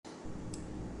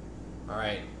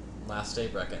Alright, last day,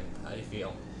 Brecken. How do you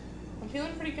feel? I'm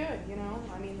feeling pretty good, you know?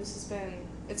 I mean,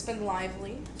 it's been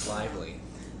lively. Lively.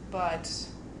 But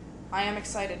I am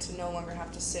excited to no longer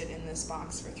have to sit in this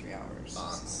box for 3 hours.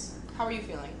 Box. How are you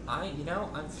feeling? I'm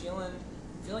feeling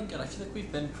good. I feel like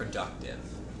we've been productive.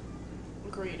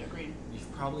 Agreed.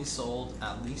 We've probably sold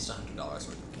at least $100 worth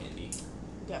of candy.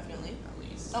 Definitely. At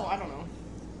least. Oh, I don't know.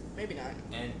 Maybe not.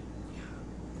 And,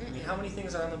 yeah. I mean, how many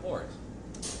things are on the board?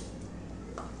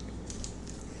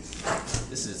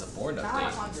 This is a board update.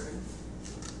 Not 100.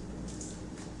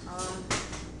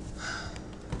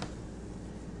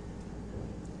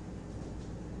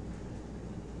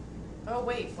 Oh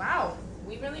wait, wow.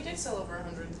 We really did sell over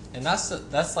 100. And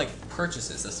that's like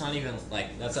purchases. That's not even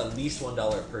like, that's at least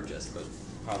 $1 purchase, but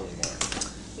probably more.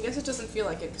 I guess it doesn't feel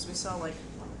like it because we sell like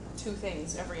 2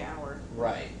 things every hour.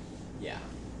 Right. Yeah.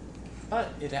 But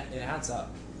it adds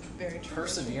up. Very true.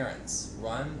 Perseverance.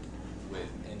 Run with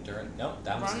endurance. Nope,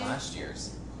 that was last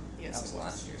year's. Yes, that was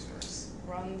last year's verse.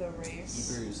 Run the race.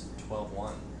 Hebrews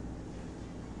 12:1.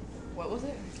 What was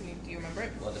it? Do you remember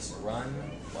it? Let us run.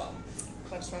 Well,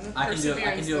 Let's run the I can do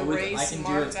perseverance, it the with race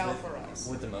marked out for us.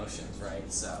 with emotions,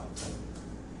 right? So,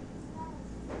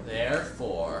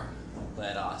 therefore,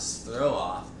 let us throw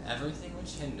off everything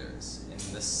which hinders and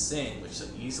the sin which so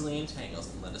easily entangles,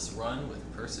 and let us run with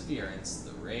perseverance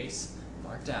the race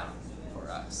marked out for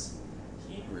us.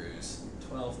 Hebrews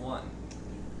 12:1.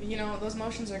 You know, those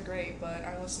motions are great, but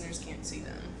our listeners can't see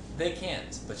them. They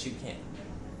can't, but you can.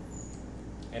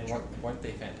 And weren't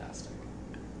they fantastic?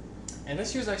 And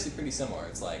this year's actually pretty similar.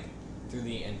 It's like through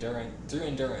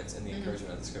endurance and the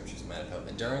encouragement of the scriptures, might have hope.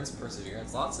 Endurance,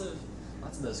 perseverance, lots of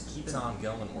those keeping on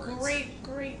going words.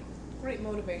 Great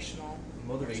motivational.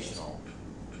 Motivational.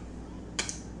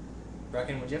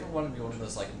 Brecken, would you ever want to be one of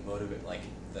those like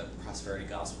the prosperity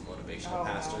gospel motivational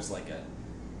pastors, like a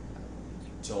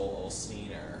Joel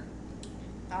Osteen or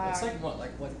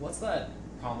what's that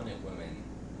prominent woman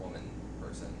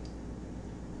person?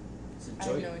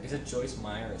 Is it Joyce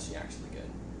Meyer, or is she actually good?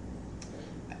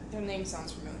 Their name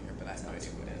sounds familiar, but I have no idea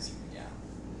who it is. Yeah.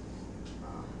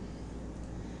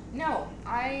 No,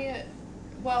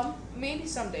 well, maybe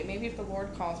someday, maybe if the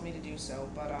Lord calls me to do so,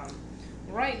 but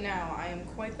right now I am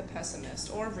quite the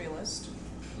pessimist, or realist.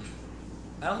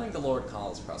 I don't think the Lord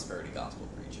calls prosperity gospel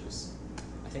preachers.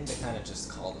 I think they kind of just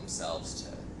call themselves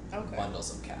to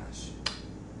bundles of cash.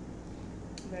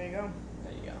 There you go.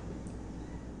 There you go.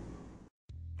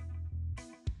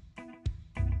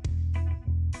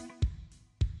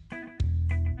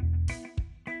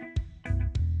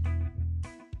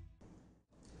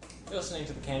 You're listening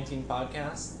to the Canteen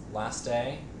podcast. Last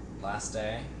day.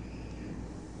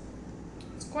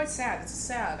 It's quite sad. It's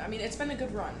sad. I mean, it's been a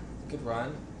good run. Good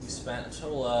run. We spent a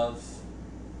total of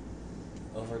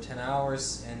over 10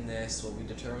 hours in this, what we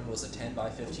determined was a 10 by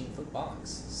 15 foot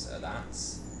box. So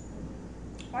that's...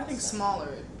 Well, I think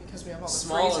smaller because we have all the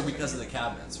smaller because of the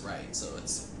cabinets, right? So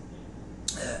it's...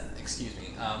 excuse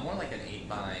me. More like an 8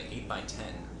 by 10.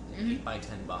 An 8 by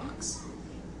 10 box.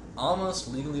 Almost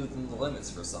legally within the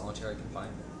limits for solitary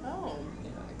confinement. Oh.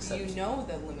 Yeah, except... You know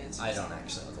the limits. I don't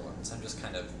actually know the limits. I'm just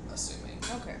kind of assuming.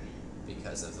 Okay.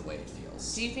 Because of the way it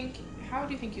feels. How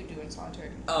do you think you'd do in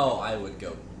solitary? Oh, I would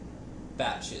go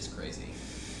batshit crazy.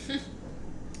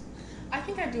 I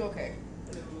think I'd do okay.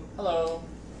 Hello.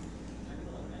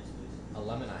 A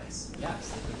lemon ice.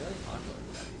 Yes, they've been very popular.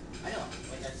 I know.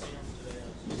 Like I've seen them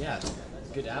today. Yeah,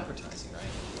 good advertising,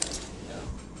 right? Yeah.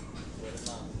 Word of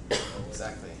mouth.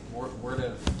 Exactly. Word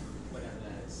of Whatever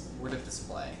that is. word of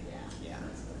display. Yeah.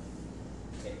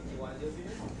 Yeah. Okay, do you want to do a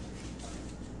beer?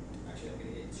 Actually, I'm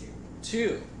going to get 2.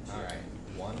 2. All right.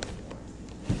 1 more.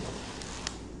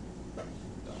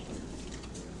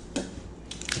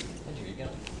 And here you go.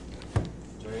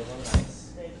 Enjoy your lemon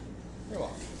ice. You're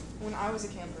welcome. When I was a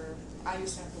camper, I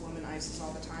used to have the lemon ices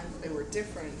all the time, but they were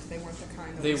different. They weren't the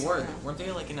kind that They we sell were. now. Weren't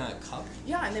they like in a cup?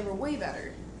 Yeah, and they were way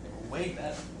better. They were way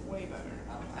better. Way better.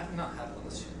 I've not had one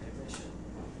this year. Maybe I should.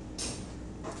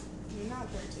 Not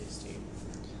very tasty.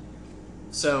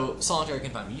 So, solitary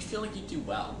confinement. You feel like you do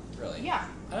well, really? Yeah.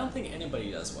 I don't think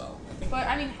anybody does well. But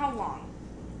I mean, how long?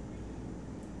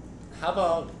 How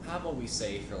about we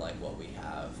say for like what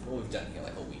we've done here,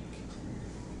 like a week.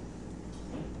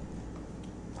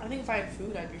 I think if I had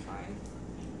food, I'd be fine.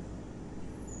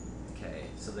 Okay,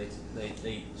 so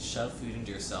they shove food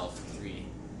into yourself for three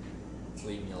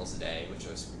meals a day, which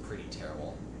was pretty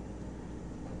terrible.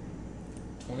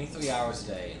 23 hours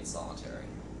a day in solitary.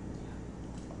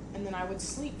 And then I would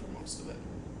sleep for most of it.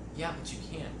 Yeah, but you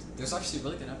can't. There's actually a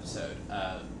really good episode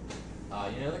of,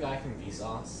 you know the guy from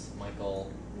Vsauce,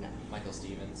 Michael No.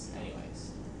 Stevens?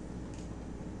 Anyways.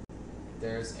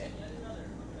 There's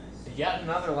Yet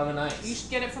another lemon ice. You should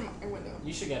get it from my window.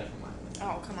 You should get it from my window.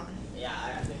 Oh, come on. Yeah,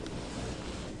 I think.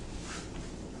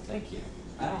 Thank you.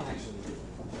 I don't actually do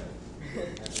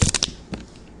it.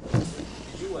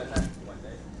 Did you win that one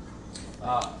day?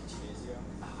 2 days ago?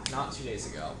 Not 2 days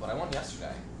ago, but I won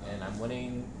yesterday, and I'm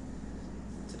winning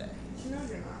today. No,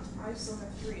 you're not. I still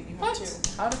have 3 and you have What?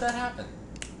 2. How did that happen?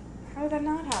 How did that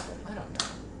not happen? I don't know.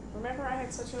 Remember I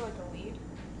had such a lead?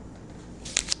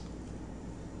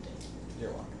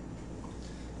 You're welcome.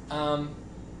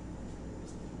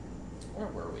 Where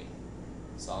were we?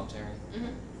 Solitary?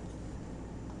 Mm-hmm.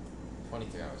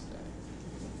 23 hours a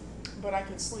day. But I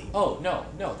could sleep. Oh, no,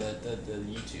 the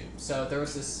YouTube. So there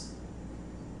was this,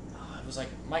 it was like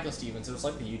Michael Stevens, it was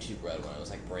like the YouTube Red one, it was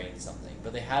like Brain something.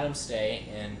 But they had him stay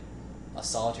in a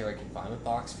solitary confinement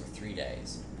box for 3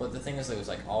 days. But the thing is, it was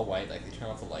like all white, like they turn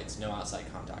off the lights, no outside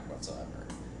contact whatsoever.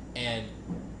 And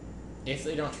if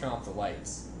they don't turn off the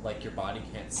lights, like your body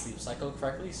can't sleep cycle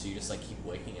correctly, so you just like keep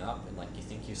waking up and like you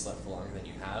think you slept for longer than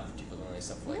you have, but you've only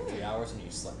slept for like 3 hours and you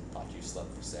thought you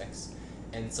slept for 6.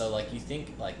 And so like you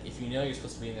think, like if you know you're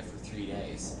supposed to be in there for 3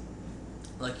 days,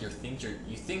 like you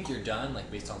think you're done,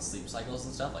 like based on sleep cycles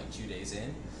and stuff, like 2 days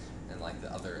in, and like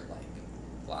the other like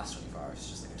the last 24 hours is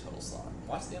just like a total slog.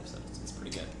 Watch the episode; it's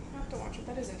pretty good. I have to watch it.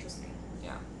 That is interesting.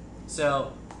 Yeah.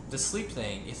 So the sleep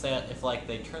thing, if like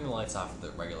they turn the lights off at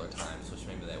the regular times, which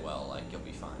maybe they will, like you'll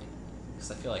be fine.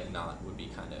 Because I feel like not would be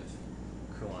kind of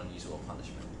cruel and unusual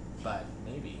punishment. But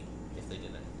maybe if they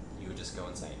didn't, you would just go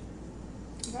insane.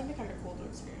 That'd be kind of cool to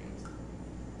experience.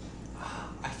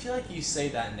 I feel like you say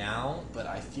that now, but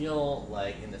I feel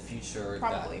like in the future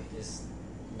Probably. that is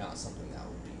not something that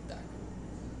would be that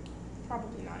cool.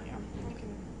 Probably not, yeah.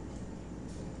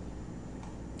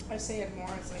 I say it more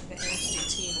as like the angsty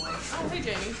teen way. Oh, hey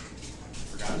Jamie.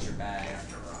 Forgot your bag.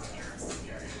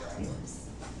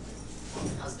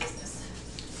 How's business?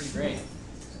 Pretty great.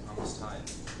 Almost time.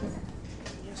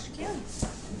 Yes, you can.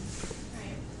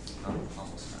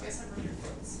 Almost I time. guess I brought your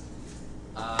clothes.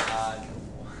 No.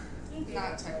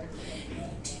 Not technically.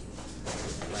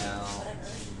 Well.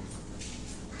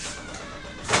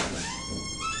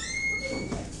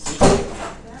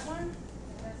 That one?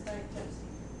 That's Diet Pepsi.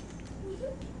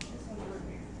 This one's root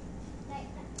beer.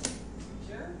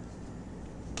 Sure?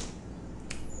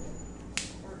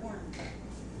 Or orange?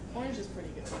 Orange is pretty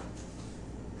good.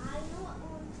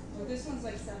 Well, this one's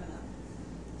like 7-Up.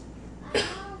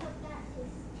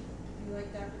 You like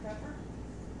Dr. Pepper?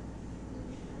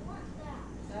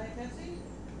 Diet Pepsi?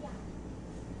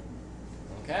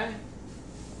 Okay.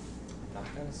 I'm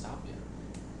not gonna stop you.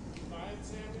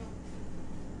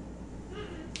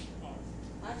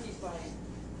 Auntie's buying.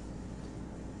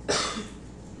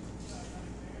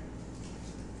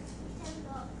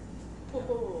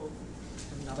 Oh.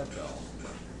 Another bill.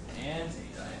 And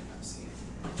a Diet Pepsi.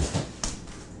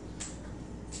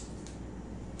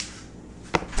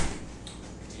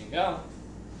 Here you go.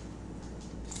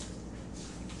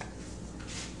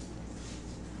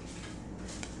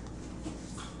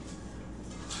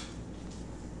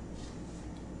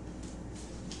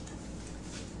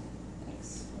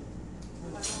 Thanks. I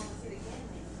might want to see it again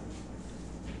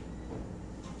later.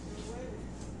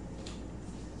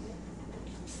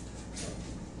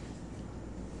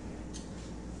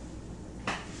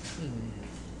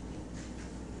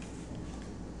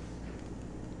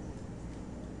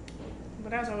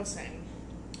 But as I was saying,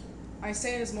 I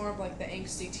say it as more of like the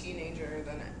angsty teenager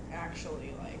than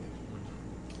actually like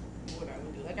what I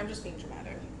would do. Like I'm just being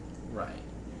dramatic. Right.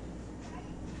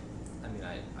 I mean,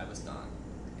 I was not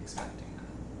expecting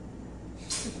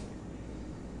that.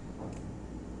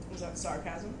 Was that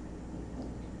sarcasm?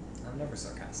 I'm never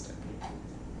sarcastic.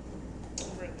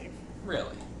 Really?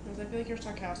 Really? Because I feel like you're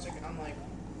sarcastic on like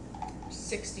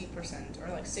 60%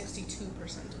 or like 62%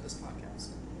 of this podcast.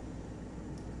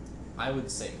 I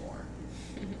would say more.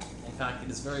 In fact, it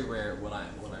is very rare when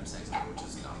I'm saying something which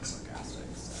is not sarcastic.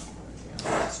 So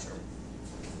yeah, that's true.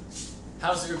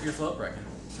 How's the root beer float, Brecken?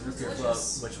 The root beer float,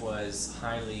 Delicious. which was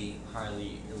highly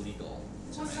illegal.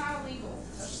 It was not illegal.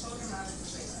 That's so dramatic to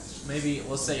say Maybe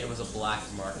we'll say it was a black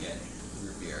market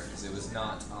root beer because it was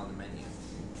not on the menu.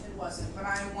 that. It wasn't, but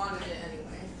I wanted it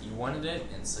anyway. You wanted it,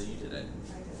 and so you did it.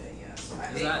 I did it, yes. I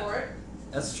Is paid that- for it.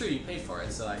 That's true. You paid for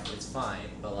it, so like it's fine.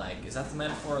 But like, is that the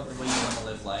metaphor of the way you want to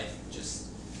live life? Just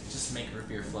make root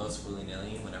beer floats willy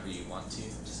nilly whenever you want to,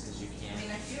 just because you I can. mean,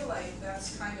 I feel like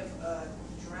that's kind of a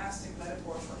drastic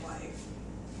metaphor for life.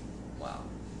 Wow.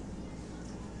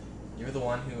 You're the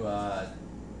one who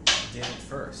did it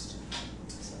first.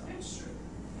 So It's true.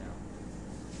 yeah.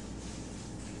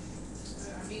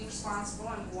 I'm being responsible.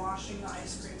 I'm washing the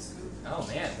ice cream scoop. Oh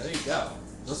man, there you go.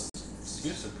 Just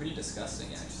Scoops are pretty disgusting,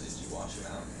 actually. Did you wash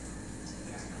them out?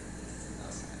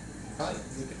 Okay.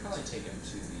 We could probably take them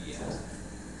to the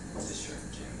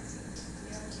shrimp gym.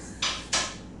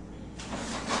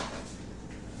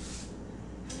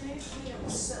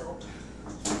 Soap.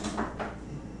 But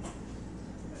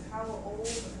how old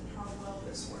and how well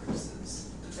this works is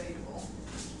debatable.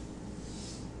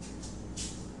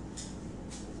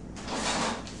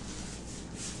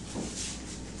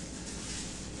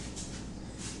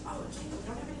 Oh, dang, we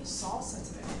don't have any salsa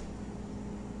today.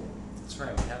 That's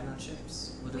right, we have no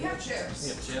chips. What do We have chips. We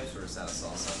have chips, or is that a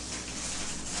salsa?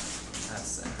 That's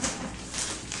sick. We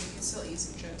can still eat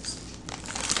some chips.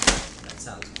 That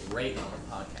sounds great on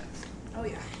a podcast. Oh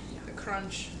yeah. The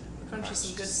crunch. The crunch is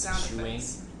some good sound Chewing.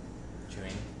 effects.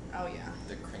 Chewing. Oh yeah.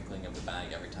 The crinkling of the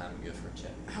bag every time we go for a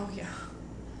chip. Oh yeah.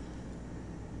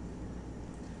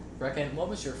 Brecken, what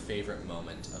was your favorite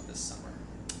moment of this summer?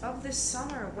 Of this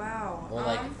summer, wow. Or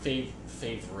like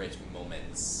favorite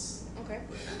moments? Okay.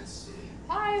 Yes.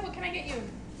 Hi, what can I get you?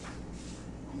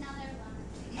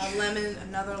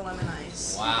 Another lemon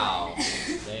ice. Wow.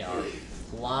 They are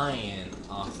flying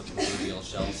off the proverbial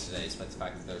shelves today, despite the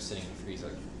fact that they're sitting in the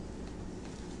freezer.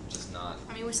 Just not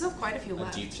I mean, we still have quite a few a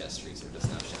left. deep chest freezer,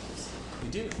 just no shelves. We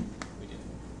do.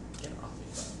 Get off me,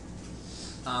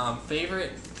 bud.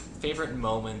 Favorite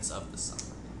moments of the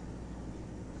summer.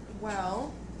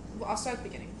 Well, I'll start at the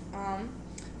beginning.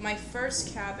 My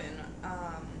first cabin,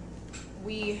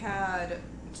 we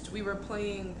were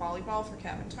playing volleyball for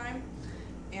cabin time,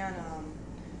 and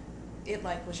it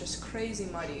like was just crazy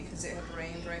muddy because it had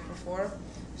rained right before.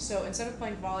 So instead of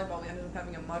playing volleyball, we ended up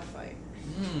having a mud fight,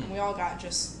 and we all got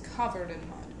just covered in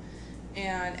mud.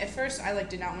 And at first, I like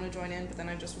did not want to join in, but then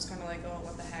I just was kind of like, oh,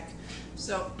 what the heck.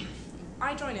 So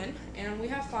I joined in, and we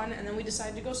have fun, and then we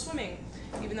decided to go swimming,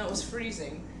 even though it was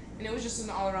freezing. And it was just an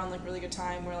all-around like really good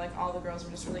time where like all the girls were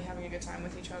just really having a good time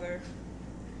with each other.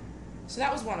 So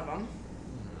that was one of them.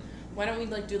 Why don't we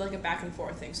like do like a back and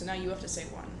forth thing? So now you have to say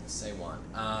one. Say one.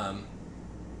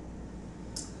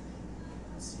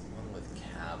 Let's see, one with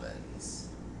cabins.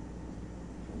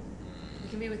 You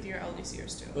can be with your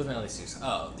LDCers too. With my LDCers.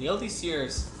 Oh, the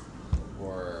LDCers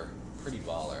were pretty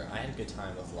baller. I had a good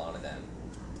time with a lot of them.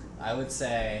 I would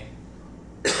say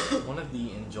one of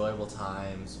the enjoyable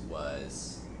times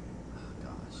was,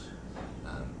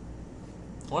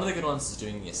 one of the good ones is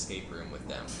doing the escape room with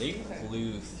them. They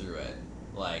flew through it.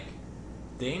 Like,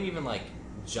 they didn't even like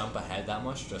jump ahead that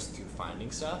much just through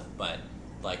finding stuff, but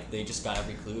like they just got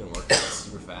every clue and worked on it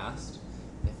super fast.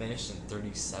 They finished in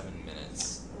 37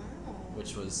 minutes. Wow.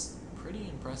 Which was pretty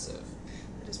impressive.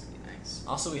 That is pretty nice.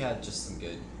 Also, we had just some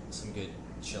good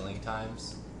chilling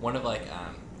times. One of like,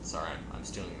 sorry, I'm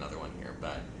stealing another one here,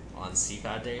 but on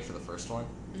CFAD day for the first one,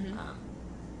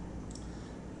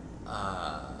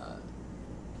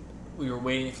 we were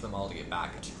waiting for them all to get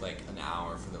back. It took like an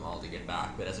hour for them all to get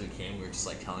back, but as we came, we were just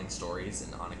like telling stories,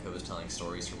 and Annika was telling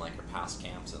stories from like her past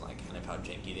camps and like kind of how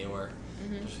janky they were,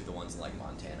 especially the ones in like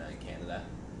Montana and Canada.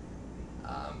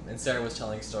 And Sarah was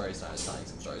telling stories, and I was telling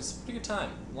some stories. Pretty good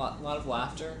time. A lot of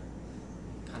laughter,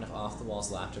 kind of off the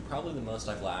walls laughter. Probably the most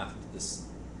I've laughed this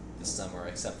summer,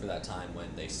 except for that time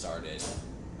when they started.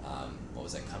 What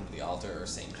was it? Come to the Altar or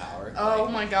St. Power? Oh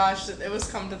like, my gosh, it was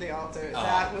Come to the Altar. Oh.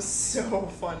 That was so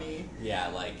funny. Yeah,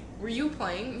 like. Were you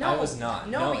playing? No, I was not.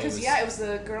 No, No, because it was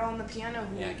the girl on the piano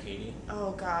who. Yeah, Katie.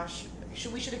 Oh gosh,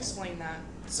 we should explain that.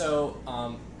 So,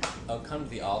 Come to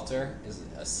the Altar is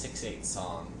a 6/8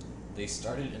 song. They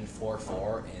started in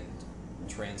 4/4 and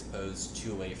transposed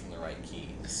 2 away from the right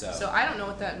key. So I don't know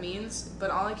what that means, but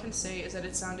all I can say is that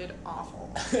it sounded awful.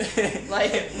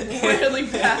 Like, really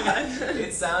bad.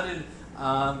 It sounded,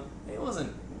 it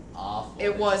wasn't awful.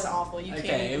 It was awful. You Okay,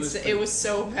 can't even say. It was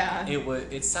so bad.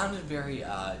 It sounded very,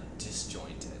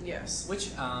 disjointed. Yes. Which,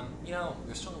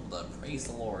 we're still able to praise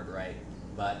the Lord, right?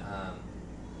 But,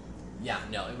 yeah,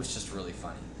 no, it was just really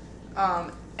funny.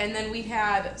 And then we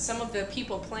had some of the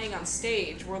people playing on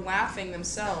stage were laughing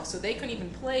themselves, so they couldn't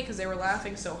even play because they were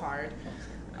laughing so hard,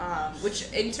 which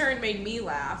in turn made me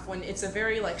laugh when it's a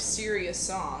very like serious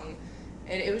song,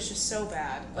 and it was just so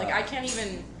bad. Like I can't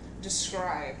even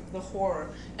describe the horror.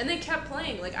 And they kept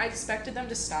playing. Like I expected them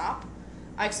to stop.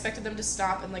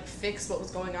 And like fix what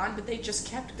was going on, but they just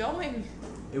kept going.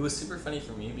 It was super funny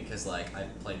for me because like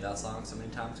I've played that song so many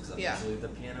times because I'm usually the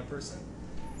piano person,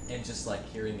 and just like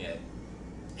hearing it.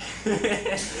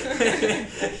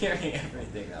 Hearing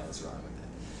everything that was wrong with it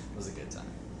was a good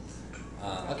time.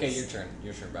 Okay, your turn,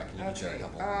 Becky. You can share a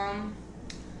couple.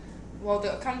 Well,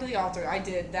 the Come to the Altar, I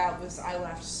did. I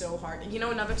laughed so hard. You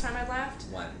know, another time I laughed.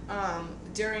 When?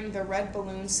 During the red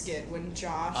balloon skit when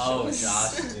Josh. Oh,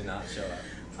 Josh did not show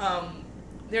up.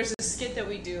 there's a skit that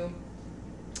we do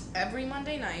every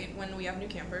Monday night when we have new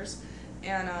campers,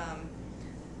 and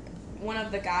one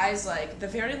of the guys, like the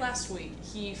very last week,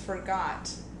 he forgot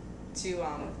to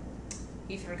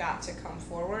come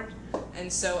forward,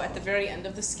 and so at the very end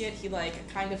of the skit, he like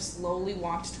kind of slowly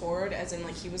walked toward, as in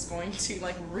like he was going to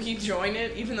like rejoin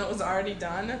it, even though it was already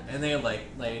done. And they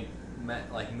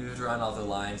moved around all the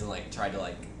lines and like tried to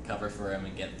like cover for him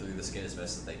and get through the skit as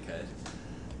best as they could.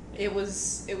 It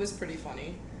was pretty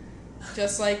funny,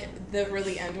 just like the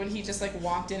really end when he just like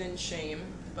walked in shame.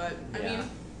 But I mean,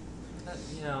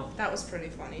 that was pretty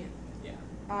funny. Yeah.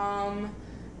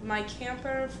 My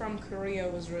camper from Korea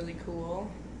was really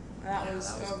cool. That was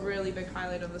a cool. really big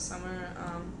highlight of the summer.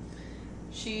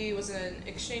 She was an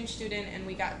exchange student, and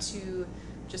we got to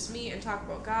just meet and talk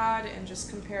about God and just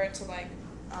compare it to like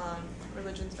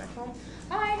religions back home.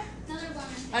 Hi.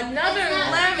 Another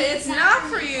lemon. It's not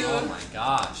for you. Oh my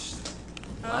gosh.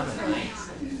 Lemon. Okay.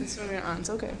 It's from your aunt's.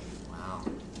 Okay. Wow.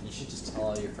 You should just tell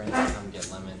all your friends to come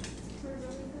get lemon.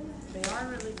 They are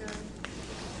really good.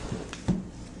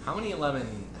 How many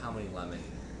lemon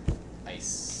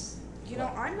ice? You know,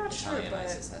 I'm not sure, Italian but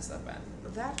ices has that bad.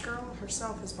 that girl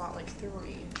herself has bought like 3.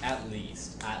 At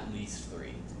least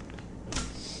 3.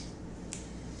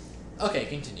 Okay,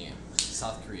 continue.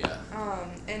 South Korea.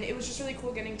 And it was just really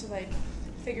cool getting to like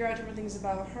figure out different things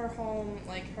about her home,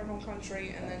 like her home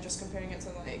country, and then just comparing it to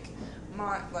like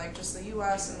just the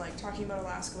U.S. and like talking about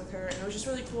Alaska with her, and it was just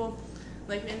really cool.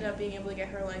 Like we ended up being able to get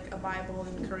her like a Bible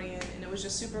in Korean, and it was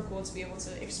just super cool to be able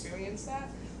to experience that,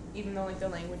 even though like the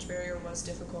language barrier was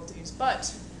difficulties.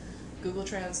 But Google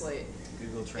Translate.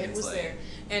 It was there,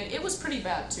 and it was pretty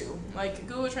bad too. Like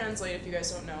Google Translate, if you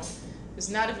guys don't know,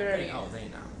 is not a very They know.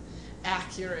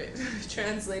 accurate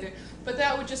translator. But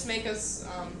that would just make us,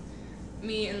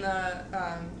 me and the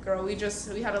girl, we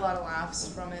had a lot of laughs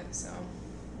from it. So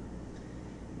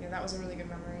yeah, that was a really good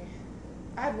memory.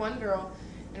 I had one girl,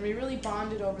 and we really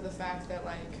bonded over the fact that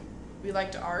like we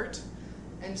liked art,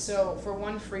 and so for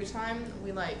one free time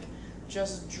we like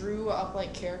just drew up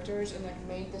like characters and like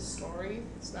made this story.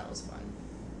 So that was fun.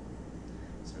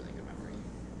 It's a really good memory.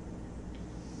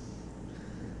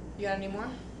 You got any more?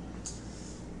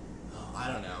 Oh,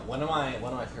 I don't know. One of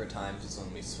my favorite times was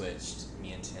when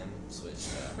me and Tim switched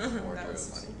That wardrobes.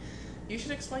 was funny. You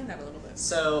should explain that a little bit.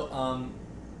 So,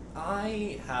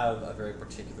 I have a very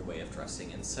particular way of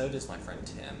dressing, and so does my friend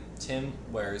Tim. Tim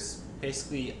wears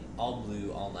basically all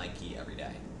blue, all Nike every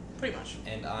day. Pretty much.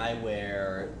 And I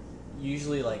wear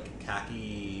usually like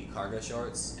khaki cargo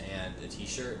shorts and a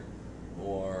t-shirt,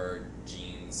 or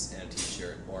jeans and a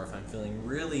t-shirt, or if I'm feeling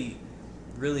really,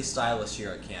 really stylish here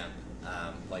at camp,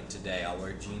 like today, I'll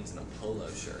wear jeans and a polo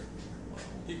shirt.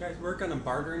 Do you guys work on a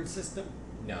bartering system?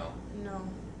 No. No.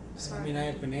 I mean, I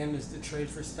have bananas to trade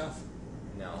for stuff.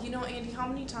 No. You know, Andy, how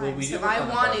many Well, we times do have work I on a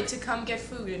wanted bartering. to come get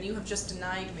food and you have just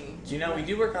denied me? Do you know, we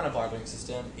do work on a bartering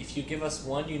system. If you give us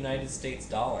 $1 United States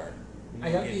dollar, I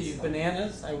have the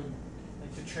bananas. I would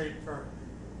like to trade for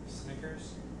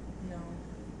Snickers. No.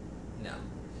 No.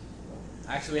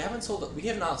 Actually, we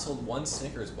have not sold one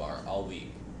Snickers bar all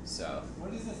week. So,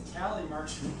 What is this tally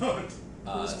march about?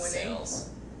 Who's winning? sales.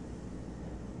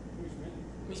 Who's winning?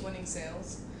 Who's winning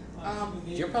sales?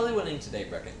 You're probably winning today,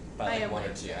 Brecken, by I like am 1 or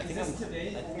winning 2. today. I think Is this today?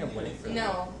 I think I'm winning for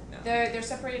No. No. They're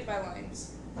separated by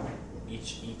lines.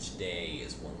 Each day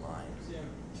is one line. Yeah,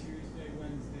 Tuesday,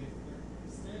 Wednesday,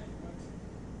 Thursday.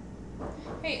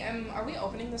 What? Hey, are we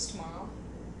opening this tomorrow?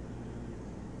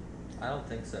 I don't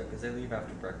think so, because they leave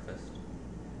after breakfast.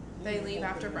 They leave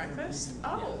after breakfast?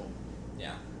 Oh.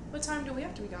 Yeah. What time do we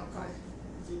have to be out by?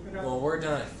 Keep it up. Well, we're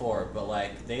done at 4, but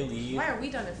like they leave Why are we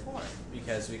done at 4?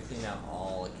 because we clean out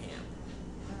all the camp.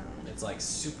 Oh. It's like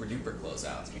super duper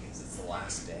closeouts because it's the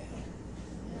last day.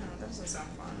 Yeah, that doesn't sound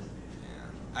fun.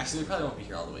 Yeah. Actually, we probably won't be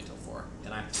here all the way till 4,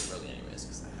 and I have to leave early anyways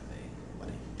because I have a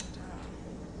wedding.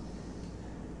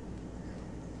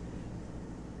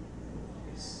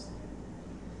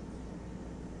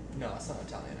 No, that's not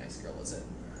Italian ice girl, is it?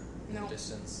 In No. the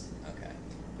distance. Okay.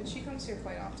 But she comes here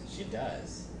quite often. She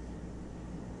does.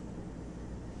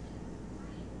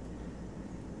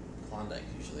 Klondike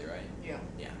usually, right? Yeah.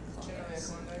 Yeah. Generally a Klondike's.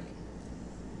 Klondike.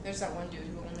 There's that one dude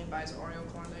who only buys Oreo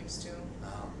Klondikes too.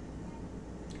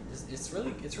 It's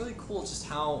really cool just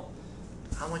how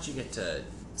much you get to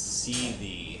see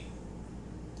the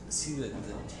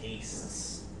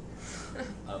tastes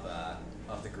of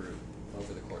the group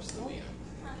over the course of the week.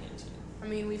 Canteen. I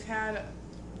mean, we've had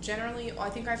generally, I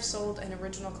think I've sold an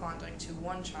original Klondike to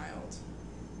one child,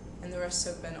 and the rest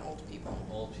have been old people.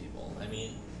 Old people. I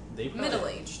mean, they probably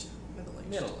Middle-aged.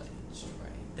 Middle-aged,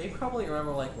 right? They probably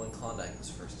remember like when Klondike was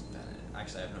first invented.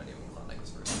 Actually, I have no idea when Klondike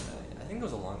was first invented. I think think it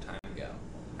was a long time ago.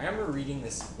 I remember reading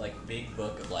this like big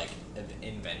book of like of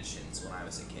inventions when I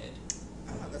was a kid.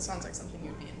 Oh, that sounds like something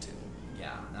you'd be into.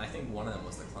 Yeah, and I think one of them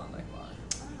was the Klondike bar.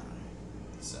 Ah.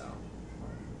 So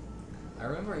I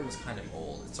remember it was kind of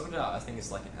old. It started out, I think,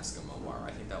 as like an Eskimo bar.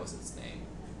 I think that was its name.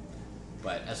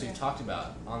 But as we've Yeah. talked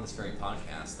about on this very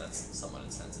podcast, that's somewhat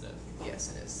insensitive.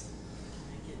 Yes, it is.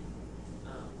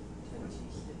 Can I get 10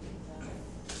 cheese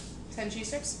sticks? 10 cheese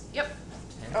sticks? Yep.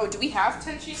 10? Oh, do we have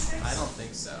 10 cheese sticks? I don't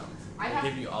think so. I We'll have-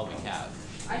 give you all we have.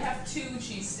 I have 2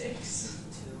 cheese sticks.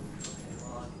 2. Okay,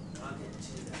 well, I'll get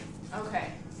 2 then.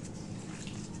 Okay.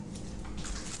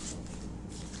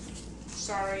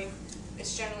 Sorry,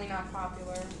 it's generally not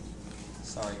popular.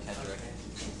 Sorry, Kendrick.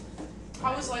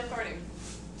 How was lifeguarding?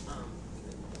 Um,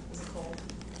 Is it cold?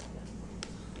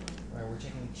 Alright, we're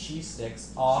taking cheese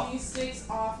sticks off Cheese sticks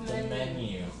off the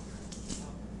menu.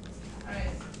 Alright,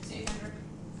 see you, Kendrick.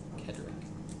 Kendrick.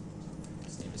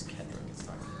 His name is Kendrick. It's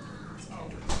not Kendrick. It's Oh,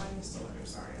 Kendrick. my name's still there,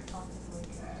 sorry. I talked to him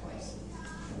twice.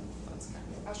 That's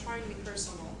I was trying to be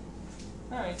personal.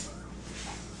 Alright.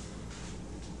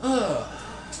 Ugh.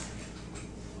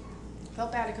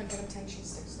 Felt bad I couldn't get him 10 cheese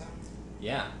sticks though.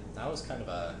 Yeah, that was kind of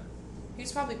a He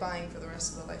was probably buying for the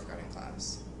rest of the lifeguarding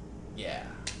class. yeah.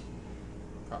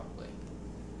 Probably.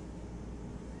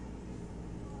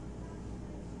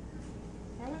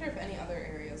 I wonder if any other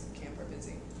areas of camp are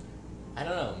busy. I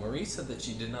don't know. Marie said that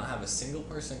she did not have a single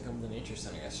person come to the nature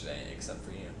center yesterday except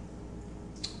for you.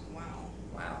 Wow.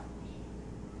 Wow.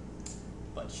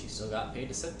 But she still got paid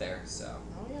to sit there, so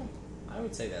Oh yeah. I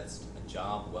would say that's a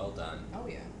job well done. Oh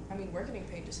yeah. I mean, we're getting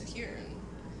paid to sit here and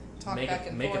talk Make back a-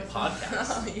 and make a forth.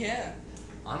 podcast. Yeah.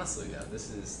 Honestly though,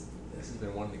 this has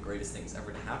been one of the greatest things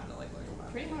ever to happen to like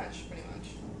Podcast. Pretty much.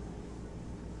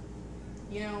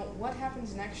 You know, what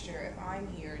happens next year if I'm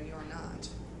here and you're not?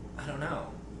 I don't know.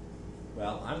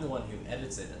 Well, I'm the one who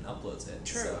edits it and uploads it.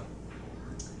 True. So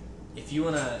if you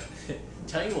wanna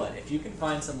tell you what, if you can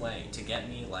find some way to get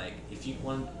me like if you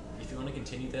want to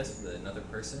continue this with another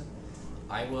person,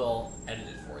 I will edit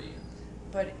it for you.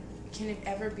 But can it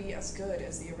ever be as good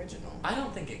as the original? I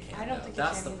don't think it can. I don't though. think it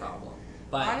That's can the either. problem.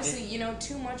 But honestly, you know,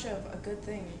 too much of a good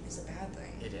thing is a bad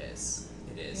thing. it is.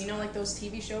 It is. You know, like those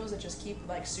TV shows that just keep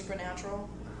like Supernatural,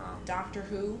 Uh-huh. Doctor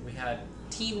Who, We had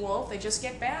Teen Wolf. They just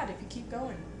get bad if you keep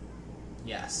going.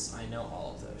 yes, I know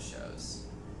all of those shows.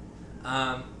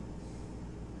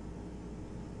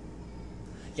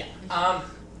 Yeah.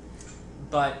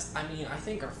 But I mean, I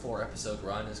think our 4-episode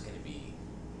run is going to be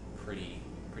pretty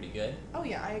good. Oh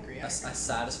yeah, I agree. A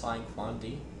satisfying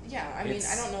quantity, Yeah, I mean, I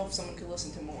It's- don't know if someone could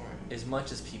listen to more. as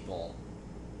much as people,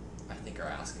 I think, are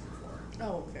asking for.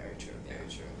 Oh, very true, very Yeah.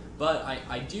 true. But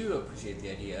I do appreciate the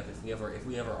idea of if we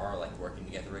ever are like working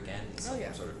together again in some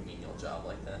yeah. sort of menial job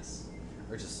like this,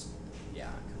 or just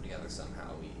come together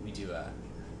somehow. We do a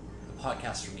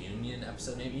podcast reunion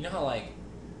episode maybe. You know how like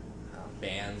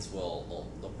bands will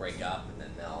they'll break up and then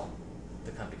they'll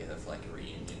come together for like a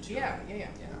reunion tour. Yeah. Yeah,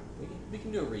 we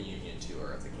can do a reunion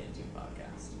tour of the Canteen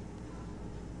podcast.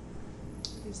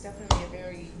 It's definitely a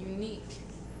very unique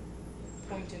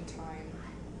point in time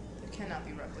that cannot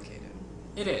be replicated.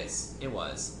 It is. It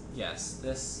was. Yes.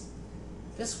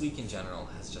 This week in general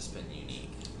has just been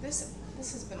unique. This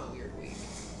has been a weird week.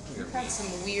 Weird We've had week.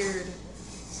 some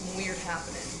weird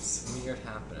happenings. Weird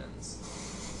happenings.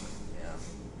 Yeah.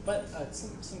 But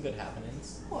some good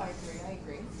happenings. Oh, I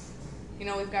agree. You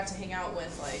know, we've got to hang out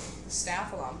with like the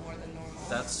staff a lot more than normal.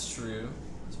 That's true.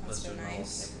 That's Supposed to been be normal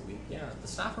nice. every week. Yeah, the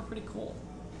staff are pretty cool.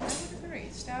 I would agree.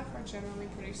 Staff are generally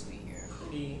pretty sweet here.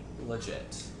 Pretty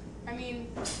legit. I mean,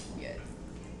 yeah.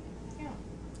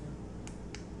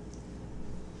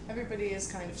 Everybody is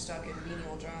kind of stuck in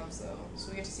menial jobs though, so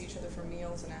we get to see each other for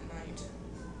meals and at night.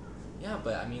 Yeah,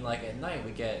 but I mean, like at night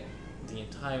we get the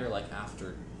entire like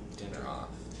after dinner off.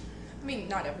 I mean,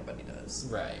 not everybody does.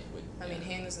 Right. I mean,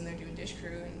 Hannah's in there doing dish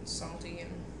crew and Salty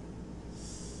and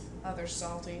other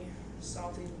salty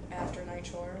after night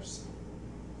chores.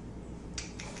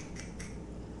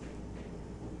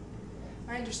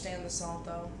 I understand the salt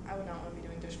though. I would not want to be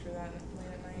doing dish crew that late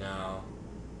at night. No.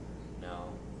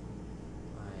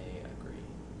 I agree.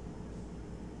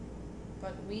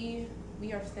 But we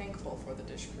are thankful for the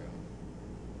dish crew.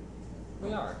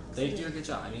 We are. They do a good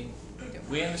job. I mean, We do.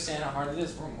 we understand how hard it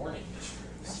is for morning dish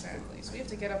crews. Exactly. So we have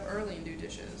to get up early and do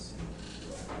dishes.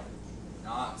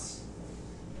 Not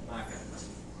good.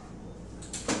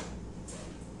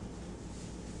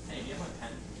 Hey, do you have my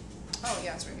pen? Oh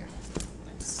yeah, it's right here.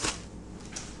 Thanks.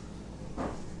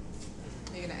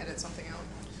 Are you gonna edit something out?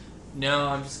 No,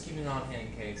 I'm just keeping it on hand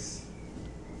in case.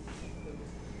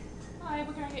 Hi,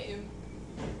 what can I get you?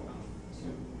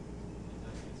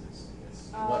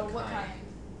 What kind?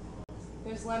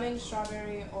 There's lemon,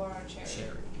 strawberry, or cherry.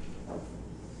 Cherry.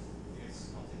 Yes,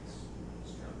 I'll take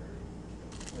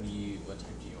strawberry. What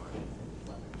type do you want?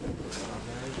 Lemon.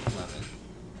 Strawberry, lemon.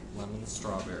 Lemon,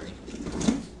 strawberry.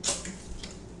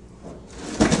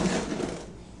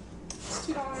 It's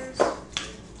 $2.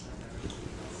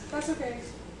 That's okay.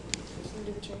 Just gonna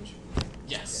do the change.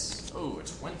 Yes. Oh,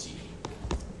 20.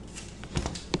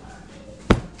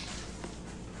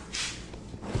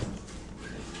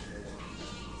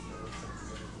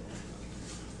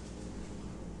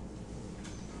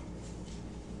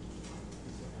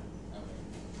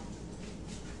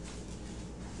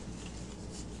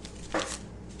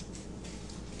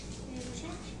 Here's your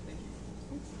change.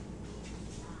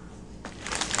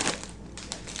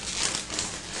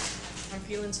 I'm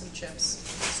feeling some chips.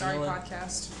 Sorry, Feeling-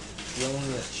 podcast.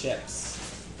 Feeling the chips.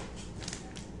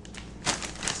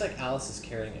 Looks like Alice is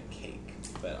carrying a cake,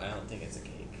 but I don't think it's a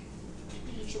cake.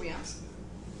 Should we ask?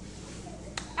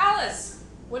 Alice,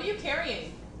 what are you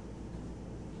carrying?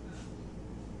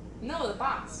 No, the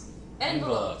box.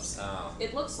 Envelopes. Oh.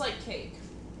 It looks like cake.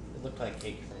 It looked like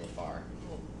cake from afar.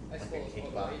 I Like a suppose cake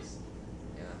both box. ways.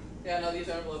 Yeah. Yeah, no, these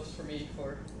are envelopes for me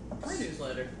for my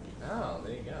newsletter. Oh,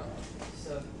 there you go.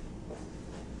 So,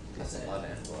 That's a lot of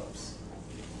envelopes.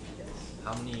 yes.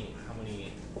 How many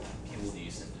people do you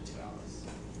send it to, Alice?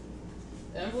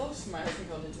 Envelopes, my husband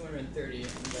called in 230, and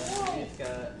then Whoa. we've got,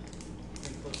 I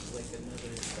think, close to like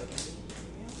another 70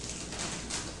 emails.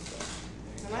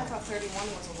 So, And I thought 31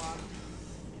 was a lot.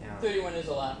 Yeah. 31 is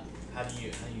a lot. How do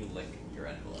you lick your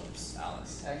envelopes,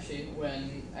 Alice? Actually,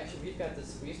 we've got the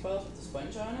squeeze bottles with the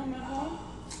sponge on them at home,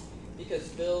 because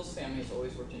Bill's family has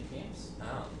always worked in camps,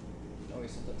 Oh.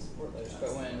 always sent out support letters,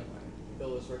 but when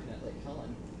Bill was working at Lake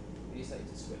Helen, we decided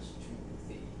to switch to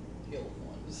the guild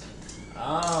ones.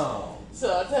 Oh.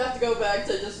 So to have to go back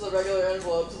to just the regular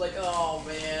envelopes, like, oh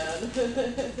man,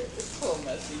 it's so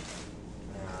messy.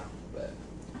 Yeah. But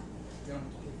you don't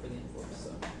have to pay for the envelopes,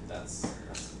 so That's a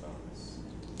bonus.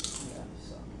 yeah.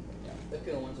 So yeah, the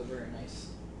guild ones are very nice.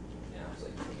 Yeah. It's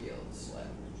like a real slab.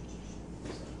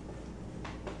 So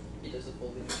he does the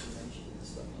folding and then she did the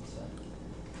stuff inside.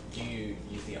 Do you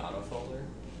use the auto folder?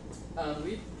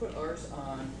 We put ours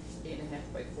on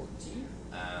 8.5 by 14,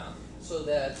 Um. so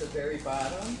that the very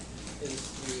bottom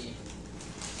is the.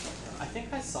 I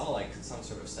think I saw like some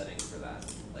sort of setting for that,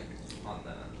 like on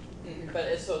the.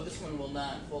 But so this one will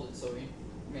not fold it, so we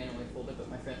manually fold it. But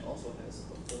my friend also has a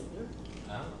folder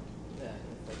Oh. that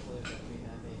if I tell her that we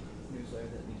have a newsletter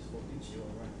that needs folding, she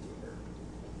will run it to her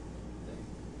thing.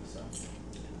 So,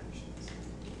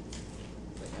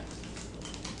 but yeah.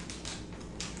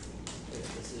 So yeah,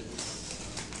 this is.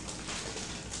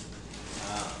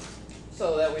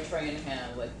 So that we try and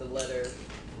have like the letter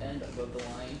end above the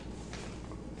line.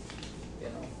 You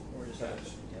know, we're just Gotcha.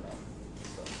 you know,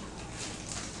 so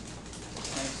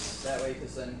it's nice that way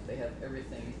because then they have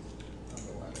everything on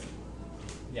the letter,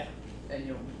 Yeah. and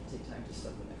you don't need to take time to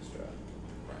stuff an extra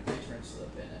return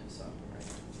slip in it. So,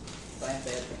 if I have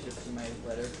to add pictures to my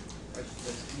letter, I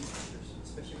just need pictures,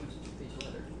 especially when it's a 2-page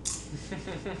letter.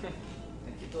 I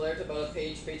keep the letter to about a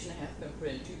page, page and a half, then put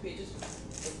in 2 pages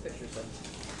with pictures of.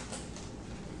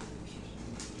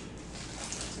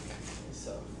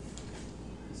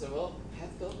 So well,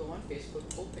 have Bill go on Facebook,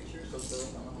 pull pictures, so Bill,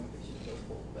 I don't know how many pictures Bill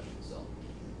pulled, but so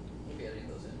we'll be editing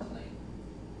those in tonight.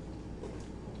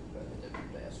 But I did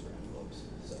ask for envelopes,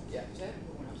 so yeah, because I haven't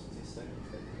put one out since I started in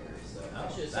February, so I Oh,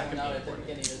 should have that sent could one out be at the important.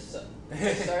 beginning of this.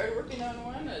 I started working on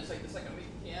one, and it's like the second week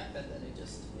of camp, and then it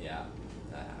just Yeah.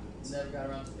 That happens. never got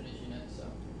around to finishing it, so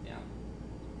Yeah.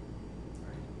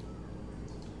 Alright.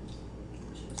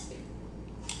 which was cake.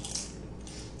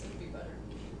 It'd be better.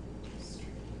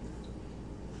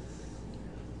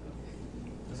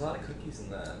 There's a lot of cookies in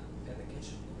the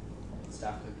kitchen.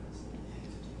 Staff cookies.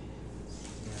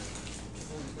 Yeah.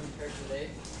 Someone's been in charge today.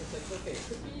 It's like, okay,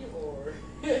 cookie or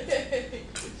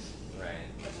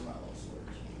Right. that's my little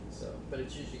splurge. So, but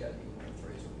it's usually got to be one of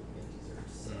three so we can get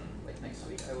desserts. So, Mm. like next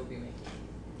week, I will be making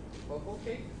waffle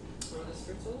cake for the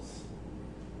stritzels.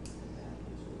 That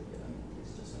is really good. I mean,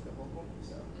 it's just like a waffle,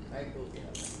 so I will get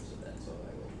members of that. So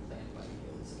I will plan my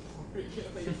meals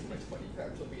accordingly. My 20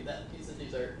 carbs will be that piece of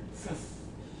dessert.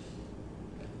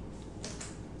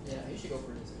 Yeah, you should go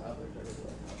for these cobblers. I really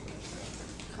like cobblers.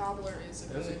 Cobbler is a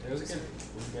There was a good. good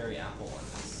blueberry apple one.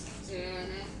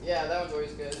 Yeah, that one's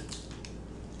always good.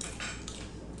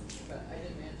 But I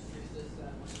didn't manage to resist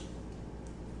that one.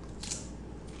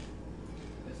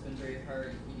 It's been very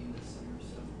hard eating this summer,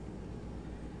 so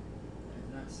I have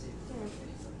not stayed for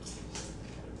any fun. So I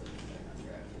gotta put it back on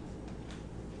track.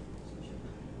 Especially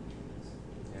after doing this.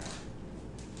 Yeah.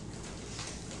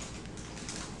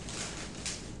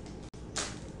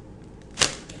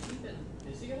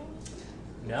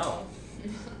 No.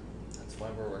 That's why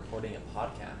we're recording a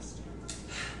podcast.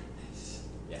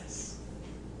 Yes.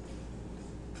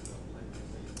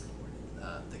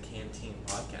 The Canteen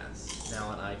podcast, now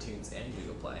on iTunes and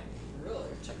Google Play. Really?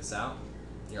 Check us out.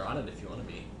 You're on it if you want to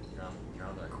be. You're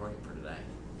on the recording for today.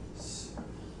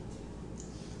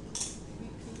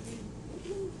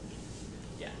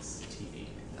 Yes, TV.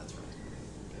 That's right.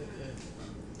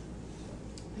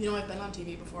 You know, I've been on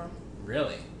TV before.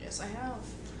 Really? Yes, I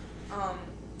have.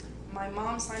 My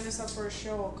mom signed us up for a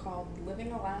show called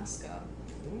Living Alaska.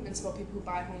 Ooh. It's about people who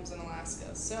buy homes in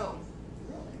Alaska. So,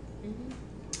 Really?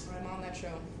 I'm on that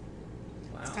show.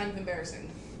 Wow. It's kind of embarrassing,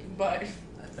 but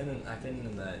I've been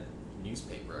in the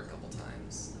newspaper a couple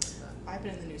times. I've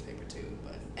been in the newspaper too.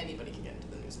 But anybody can get into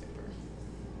the newspaper.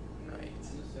 Right.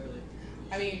 Not necessarily.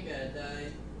 I mean- you gotta die,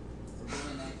 or be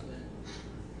in an accident,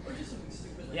 or do something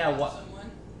stupid like Yeah, rob what-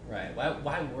 someone. Right.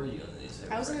 Why were you in the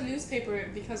newspaper? I was in the newspaper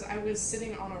because I was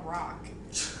sitting on a rock,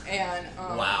 and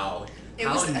Wow. it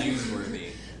How was-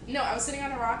 newsworthy. No, I was sitting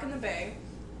on a rock in the bay,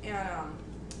 and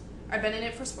I've been in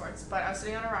it for sports, but I was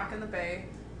sitting on a rock in the bay,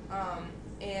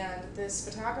 and this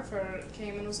photographer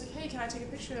came and was like, "Hey, can I take a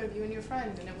picture of you and your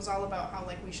friend?" And it was all about how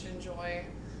like we should enjoy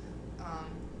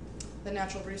the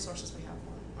natural resources we have,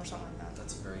 or something like that.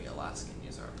 That's a very Alaskan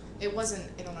news article. It wasn't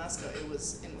in Alaska; it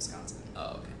was in Wisconsin.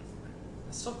 Oh, okay.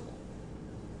 That's still cool.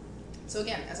 So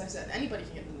again, as I said, anybody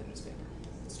can get into the newspaper,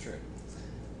 It's true.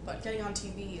 but getting on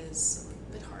TV is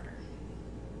a bit harder.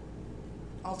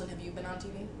 Alden, have you been on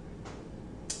TV?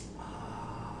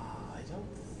 I don't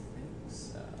think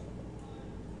so.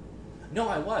 No,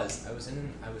 I was. I was in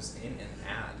an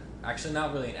ad. Actually,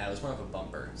 not really an ad. It was more of a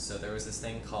bumper. So there was this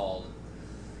thing called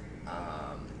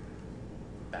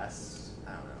Best.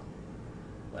 I don't know.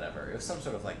 Whatever. It was some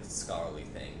sort of like scholarly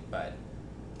thing, but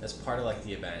as part of like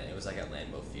the event, it was like at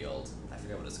Lambeau Field. I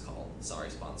forget what it's called. Sorry,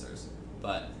 sponsors.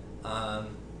 But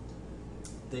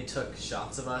they took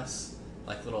shots of us,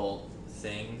 like little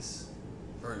things,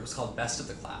 or it was called Best of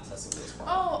the Class. That's what it was called.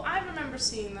 Oh, I remember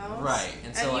seeing those. Right,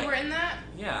 and so you like were in that?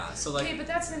 yeah, so like Okay, but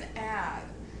that's an ad.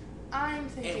 I'm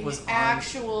thinking was on-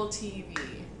 actual TV.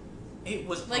 it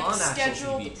was like on actual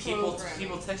scheduled TV. programming.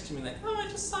 People texted me like, "Oh, I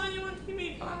just saw you on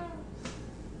TV."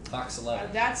 Fox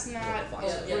 11. That's not Fox Yeah,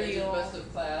 a yeah, they did real. best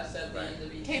of class at the Right. end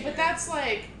of each Okay, but year. that's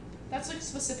like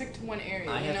specific to one area.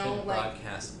 I you have know, been like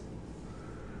broadcast,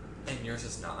 and yours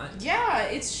is not. yeah,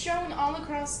 it's shown all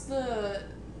across the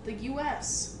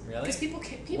U.S. Really? Because people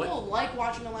What- like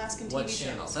watching Alaskan TV What shows.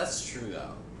 channels? That's true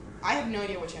though. I have no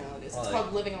idea what channel it is. It's Like-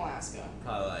 called Living Alaska.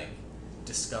 Probably like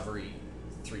Discovery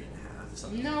 3.5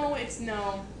 something. No, like that. it's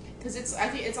no, because I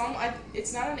think it's on.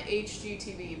 It's not on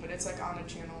HGTV, but it's like on a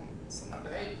channel somewhere.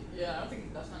 Right? Yeah, I don't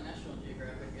think that's not National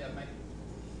Geographic. Yeah,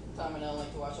 Tom and I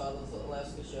like to watch all those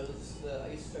Alaska shows, the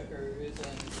Ice Trekkers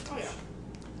and Oh yeah.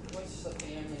 what's the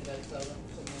family that's somewhere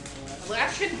in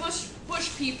Alaska. Alaskan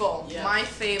bush people, Yeah. my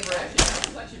favorite. Actually, that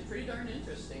was actually pretty darn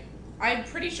interesting. I'm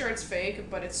pretty sure it's fake,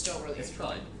 but it's still really It's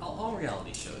interesting. probably all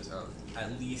reality shows are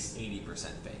at least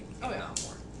 80% fake, if Oh, yeah. not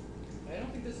more. I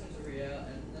don't think this one's a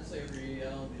necessarily a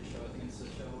reality show. I think it's a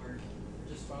show where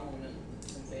we're just following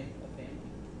a family.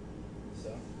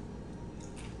 So.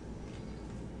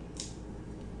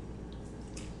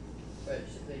 But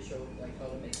they show like how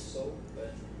to make soap,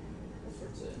 but all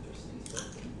sorts of interesting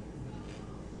stuff.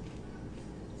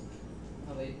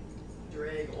 How they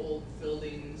drag old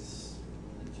buildings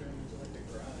and turn them into like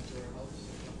a garage or a house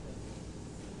or something.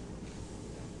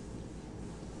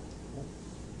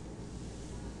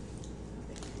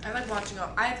 I like watching.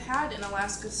 I've had an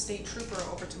Alaska State Trooper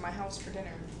over to my house for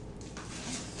dinner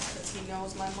because he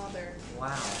knows my mother.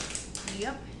 Wow,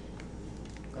 Yep.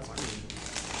 that's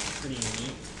pretty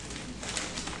neat.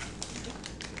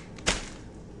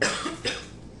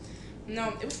 No,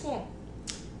 it was cool.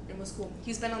 It was cool.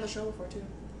 He's been on the show before too.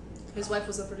 His wife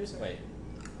was the producer. Wait,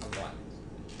 on what?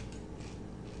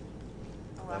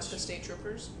 Alaska State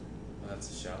Troopers. Oh, that's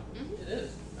a show. It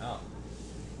is. Oh,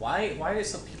 why are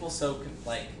some people so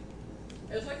like?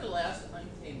 It's like the last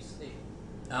untamed state.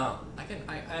 Oh,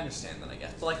 I understand that, I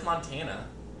guess. But like Montana,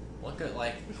 look at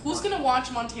like. Who's gonna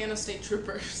watch Montana State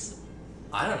Troopers?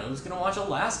 I don't know. Who's gonna watch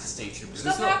Alaska State Troopers?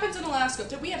 Stuff There's no- happens in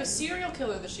Alaska. We had a serial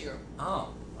killer this year. Oh,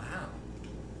 wow.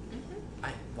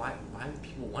 Mm-hmm. Why would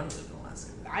people want to live in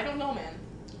Alaska? I don't know, man.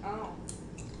 I don't know.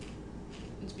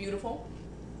 It's beautiful.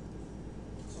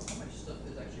 So how much stuff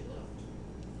is actually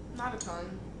left? Not a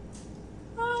ton.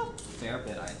 Well, fair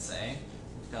bit, I'd say.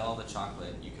 We've got all the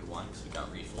chocolate you could want because we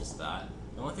got refills of that.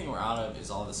 The only thing we're out of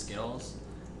is all the Skittles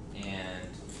and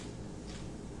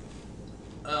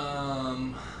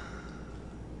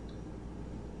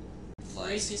like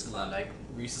Reese's Klondike.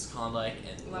 Reese's Klondike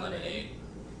and Lemonade. lemonade.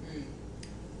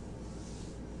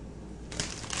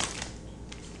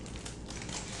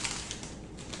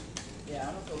 Yeah, I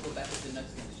don't know if they'll go back with the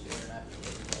nuts next year or not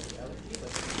because of all the allergy,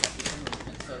 but we have to come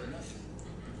and sell the nuts.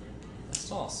 It's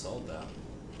still all sold though.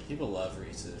 People love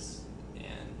Reese's,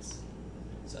 and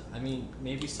so I mean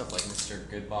maybe stuff like Mr.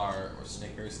 Goodbar or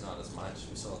Snickers, not as much.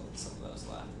 We still have some of those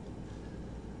left,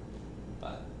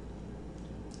 but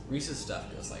Reese's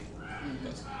stuff goes like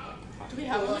goes like Do we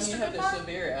have Well, a when you Mr. have the Goodbar?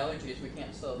 severe allergies, we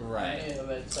can't sell Right. any of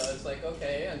it, so it's like,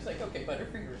 okay, and it's like, okay,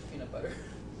 Butterfingers, peanut butter.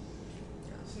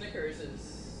 Snickers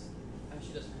is,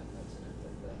 she doesn't have nuts in it,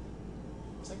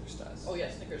 but, Snickers does. oh yeah,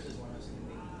 Snickers is one I was going to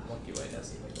be. Milky Way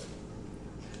doesn't.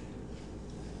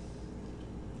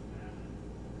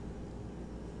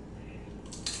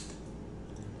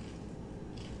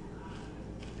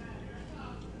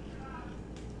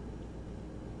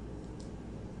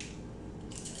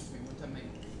 I mean, one time my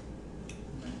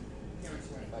parents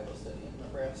were in Bible study in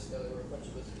Nebraska, there were a bunch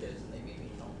of us kids, and they made me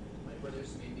count, my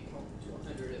brothers made me count to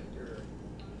 100 after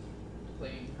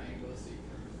playing hide and go seek.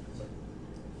 So,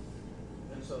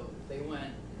 and so they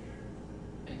went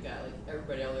and got like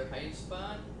everybody out of their hiding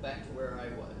spot back to where I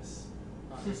was,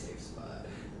 on the safe spot.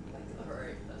 Like,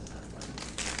 alright, that's not fun.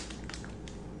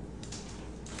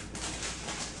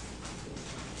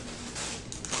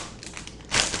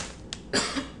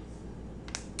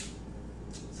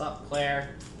 What's up, Claire?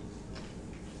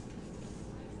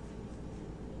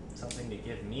 Something to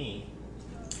give me.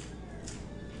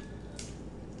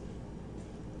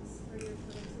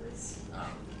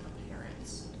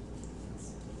 Appearance.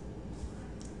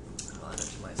 I'll add it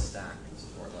to my stack of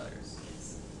 4 letters.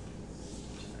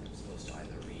 Which I'm supposed to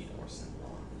either read or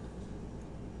symbol.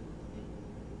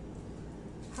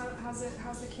 How's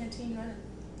the canteen running?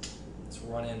 It's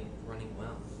running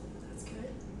well. That's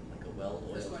good. Like a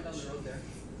well-oiled Just going down the machine. road there.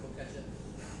 Go catch it.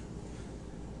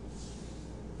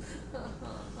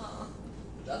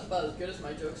 That's about as good as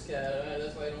my jokes get.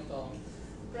 That's why I don't tell them.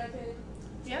 Bracket,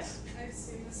 Yes? I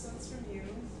assume this one's from you.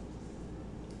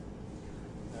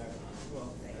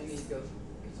 Well, I need to go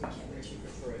get some information for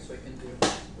Troy so I can do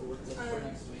the work list for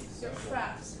next week. So. Your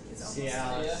craft is almost See ya,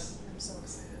 Alex. I'm so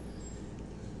excited.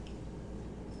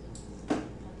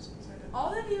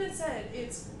 All that even said,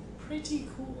 it's pretty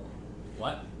cool.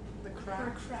 What? The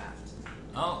craft.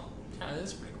 Oh, yeah, it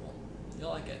is pretty cool. You'll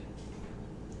like it.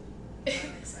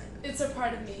 I'm excited. It's a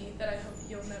part of me that I hope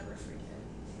you'll never forget.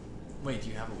 Wait, do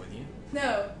you have it with you?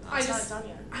 No, I It's not just done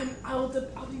yet. I'll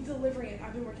be delivering it.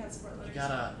 I've been working on support letters. You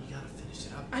gotta finish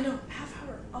it up. I know, half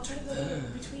hour. I'll try to deliver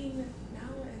it between now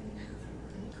and half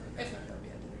hour. If not, that'll be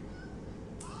at dinner.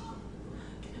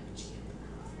 Can I have a GM?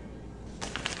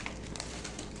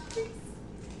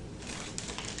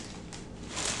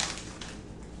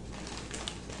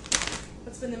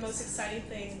 What's been the most exciting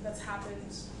thing that's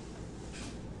happened?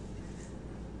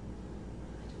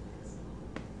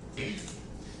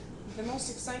 The most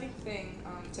exciting thing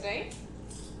today?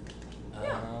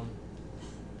 Yeah.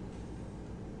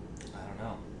 I don't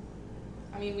know.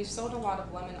 I mean, we've sold a lot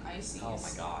of lemon ices. Oh my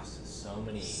gosh, so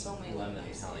many lemon lemon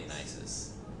ices. Italian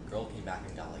ices. Girl came back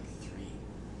and got like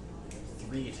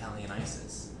 3 Italian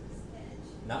ices.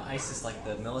 Not ices like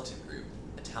the militant group.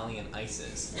 Italian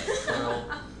ices, like plural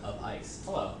of ice.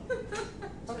 Hello.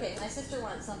 Okay, my sister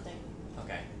wants something.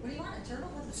 Okay. What do you want? A turtle?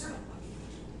 What's a turtle?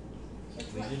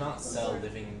 We do not sell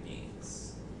living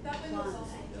beings. That one was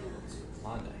also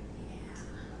Klondike.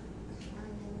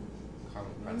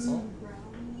 Caramel pretzel.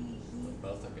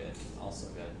 Both are good. Also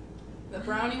good. The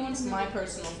brownie one's my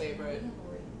personal favorite.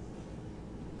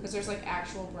 Because there's like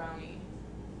actual brownie.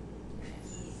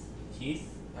 Heath.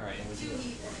 All right. And we'll do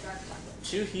it.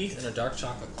 2 Heath and a dark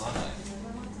chocolate Klondike.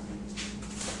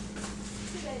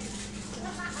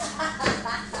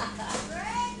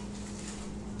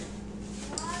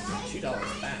 $2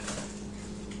 back.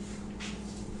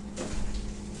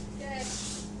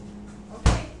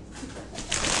 Okay.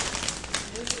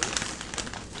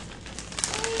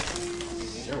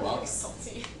 You're welcome.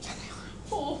 salty.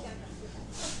 Oh.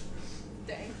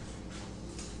 Dang.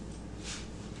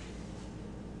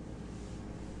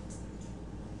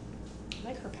 I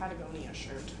like her Patagonia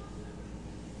shirt.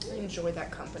 I enjoy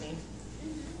that company.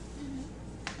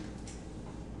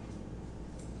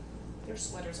 Their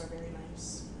sweaters are very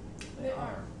nice. They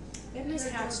are. They have nice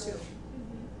hats too.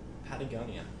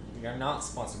 Patagonia. We are not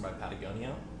sponsored by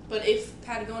Patagonia. But if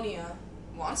Patagonia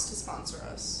wants to sponsor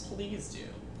us, Please do.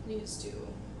 please do.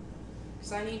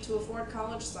 Because I need to afford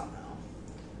college somehow.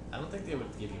 I don't think they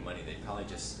would give you money. They'd probably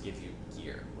just give you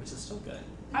gear, which is still good.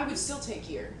 I would still take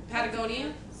gear.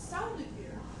 Patagonia, Sound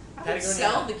gear. I would Patagonia.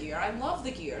 sell the gear. I love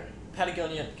the gear.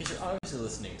 Patagonia, because you're obviously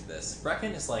listening to this,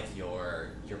 Brecken is like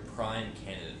your prime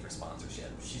candidate for sponsorship.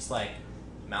 She's like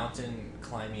mountain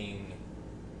climbing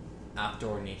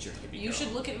outdoor nature hippie You girl.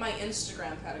 should look at my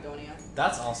Instagram, Patagonia.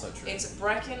 That's also true. It's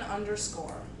Brecken _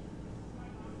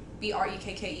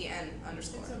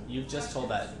 BREKKEN_. You've just told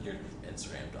that your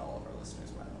Instagram to all of our listeners,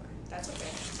 by the way. That's okay.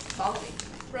 Follow me.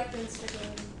 Rep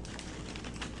Instagram.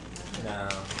 No.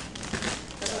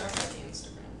 Doesn't work like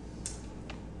Instagram.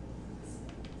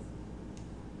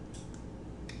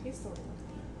 He's the one.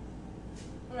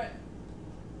 Alright.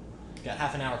 Got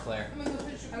half an hour, Claire. I'm gonna go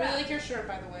finish your I really craft. like your shirt,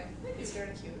 by the way. Thank you. It's very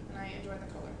cute, and I enjoy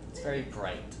the color. It's very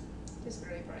bright. It's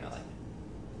very bright. I like it.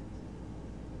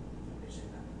 Appreciate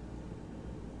that.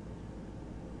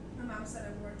 My mom said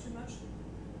I wore too much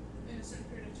in a certain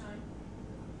period of time.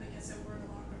 I guess I wore it a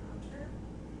lot around her.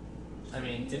 I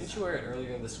mean, didn't you wear it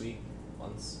earlier this week?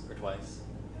 Once or twice?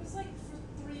 It was like for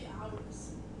 3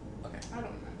 hours. Okay. I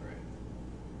don't remember it.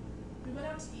 We went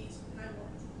out to eat and I wore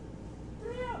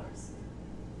it. 3 hours.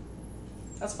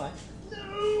 That's fine.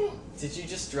 No. Did you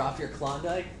just drop your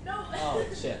Klondike? No. Oh,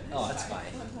 shit. Oh, that's Sorry.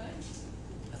 fine. One time.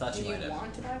 I thought Do you you might have.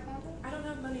 want to buy a condo? I don't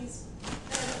have monies.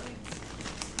 And I don't need.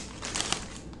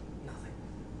 Nothing.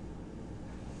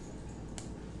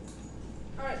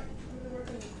 Alright, I'm gonna work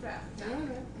on the craft now.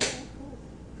 Okay, cool.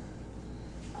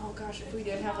 Oh gosh, if we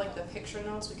did have like the picture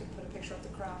notes, we could put a picture of the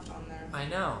craft on there. I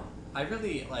know. I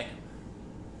really like.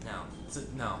 No.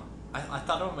 No. I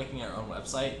thought about making our own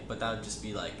website, but that would just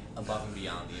be like above and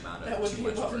beyond the amount of That would too be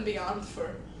much above work. and beyond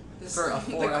for this, For a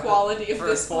the quality of for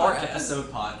this a 4 podcast.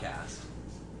 episode podcast.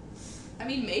 I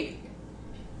mean, maybe.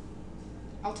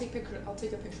 I'll take a picture of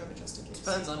it just in case.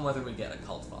 Depends on whether we get a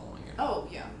cult following or not. Oh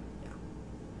yeah. I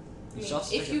You mean, should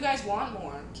also if take you guys want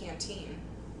more Canteen,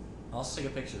 I'll also take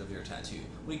a picture of your tattoo.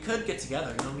 We could get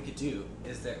together. You know what we could do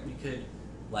is that we could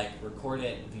like record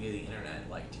it via the internet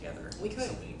like together. We could.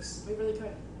 Some weeks, we really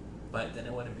could. but then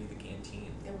it wouldn't be the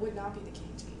Canteen. It would not be the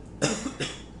Canteen.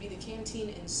 It'd be the Canteen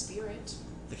in spirit.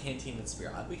 The Canteen in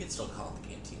spirit. We could still call it the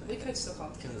Canteen. I We think, could still call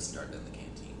it the because it Canteen. started in the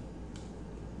Canteen.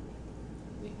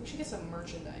 We should get some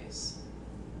merchandise.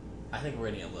 I think we're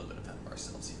getting a little bit ahead of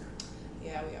ourselves here.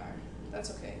 Yeah, we are. That's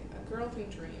okay. A girl can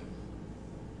dream.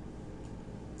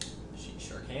 She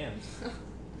sure can.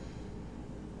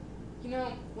 You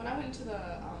know, when I went into the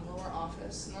lower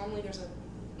office, normally there's a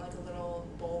little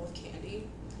bowl of candy,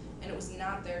 and it was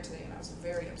not there today, and I was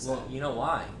very upset. Well, you know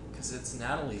why? Because it's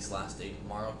Natalie's last day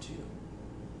tomorrow too.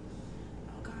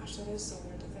 Oh gosh, that is so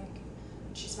weird to think.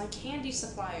 She's my candy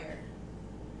supplier.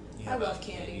 You I have love a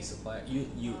candy. supplier. You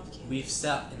Love candy. We've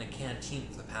sat in a canteen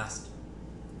for the past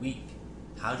week.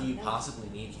 How do you No. possibly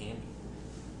need candy?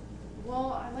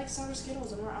 Well, I like sour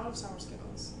Skittles, and we're out of sour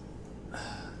Skittles.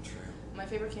 True. My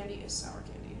favorite candy is sour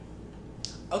candy.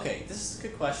 Okay, this is a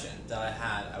good question that I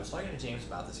had. I was talking to James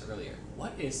about this earlier.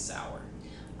 What is sour?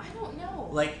 I don't know.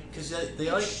 Like, cause they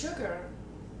it's like sugar.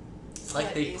 like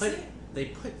But they is put it? they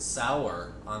put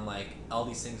sour on like all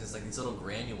these things. It's like these little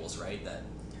granules, right? That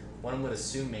one would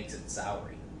assume makes it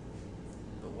soury.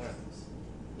 But what are those?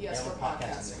 Yes, Yeah, we're we're podcasting.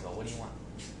 podcasting. But what do you want?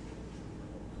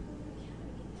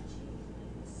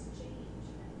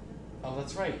 Oh,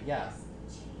 that's right. Yeah.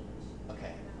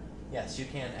 Okay. Yes, you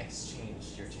can exchange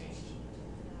your change.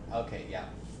 Okay. Yeah.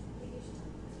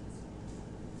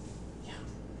 Yeah.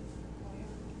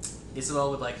 Isabel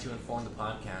would like to inform the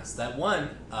podcast that one,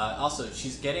 also,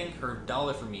 she's getting her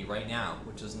 $1 from me right now,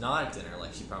 which is not at dinner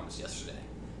like she promised yesterday.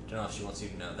 Don't know if she wants you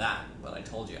to know that, but I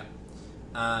told you.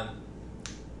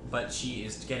 But she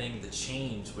is getting the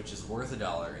change, which is worth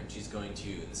 $1, and she's going to,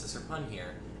 and this is her pun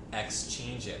here,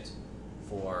 exchange it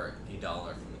for $1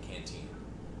 from the canteen.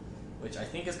 Which I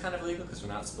think is kind of illegal because we're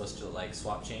not supposed to like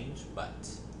swap change, but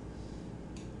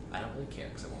I don't really care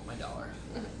because I want my $1.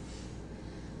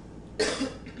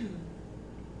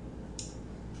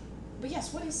 But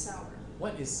yes, what is sour?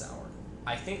 What is sour?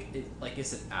 I think it like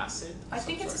is it acid? I Some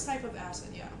think it's sort a type of acid,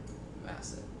 yeah. of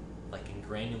acid, like in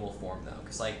granule form though,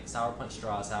 because like Sour Punch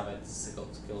straws have it.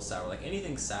 Skittles sour, like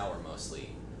anything sour mostly.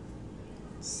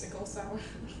 Sickle sour.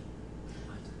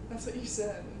 That's what you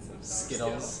said instead of sour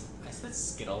Skittles. I said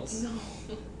Skittles. No.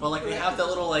 But like they have that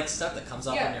little like stuff that comes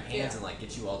off Yeah, on your hands yeah. and like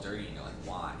gets you all dirty, and you're like,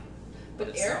 why? But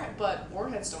it's sour.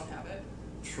 warheads don't have it.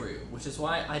 True, which is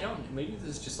why I don't. Maybe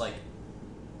there's just like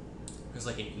there's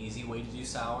like an easy way to do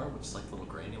sour, which is like little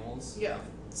granules Yeah. of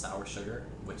sour sugar,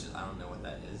 which is, I don't know what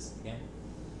that is again.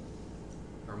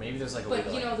 Or maybe there's like a way But to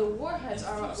you like, know, the warheads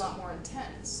are a infuse lot it. more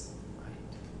intense. Right.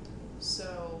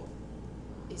 So,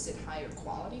 is it higher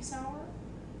quality sour?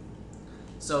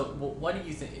 So what do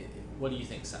you think? What do you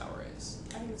think sour is?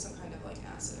 I think it's some kind of like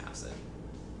acid. Acid.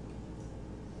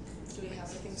 Do we have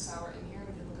anything sour in here?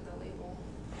 We can look at the label.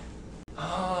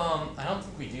 I don't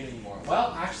think we do anymore.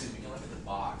 Well, actually, we can look at the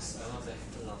box. I don't know if I can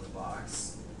put it on the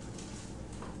box.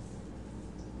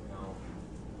 No.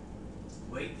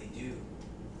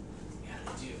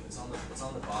 What's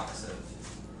on the box of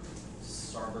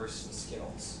Starburst and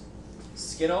Skittles?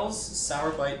 Skittles,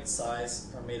 sour bite size,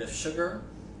 are made of sugar,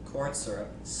 corn syrup,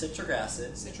 citric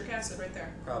acid, Citric acid right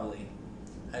there. probably,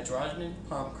 hydrogenated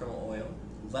palm kernel oil,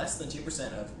 less than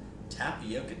 2% of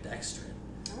tapioca dextrin,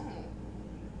 Oh.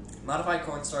 modified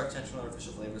cornstarch, intentional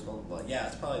artificial flavors, blah blah blah. Yeah,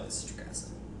 it's probably the citric acid.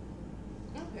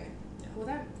 Okay. Yeah. Well,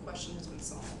 that question has been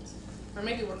solved. Or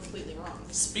maybe we're completely wrong.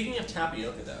 Speaking of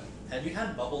tapioca, though, have you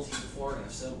had bubble tea before? And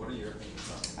if so, what are your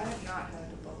opinions on it? I have not had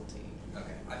a bubble tea.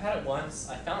 Okay, I've had it once.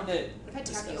 I found it. I've had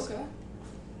disgusting. tapioca.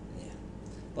 Yeah.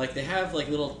 Like they have like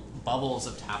little bubbles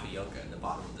of tapioca in the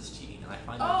bottom of this tea, and I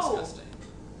find that Oh. disgusting.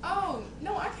 Oh,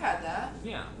 no, I've had that.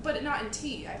 Yeah. But not in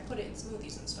tea. I put it in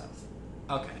smoothies and stuff.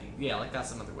 Okay. Yeah, like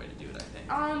that's another way to do it, I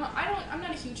think. I'm not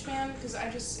a huge fan because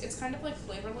it's kind of like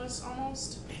flavorless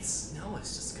almost. It's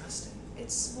disgusting.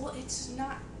 It's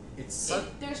not. It's so.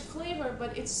 There's flavor,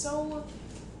 but it's so.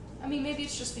 I mean, maybe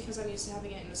it's just because I'm used to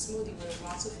having it in a smoothie where there's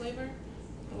lots of flavor.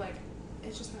 But like,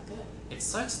 it's just not good. It's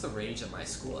such the rage at my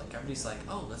school. Like everybody's like,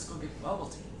 "Oh, let's go get bubble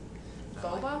tea." And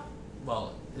I'm like, Boba?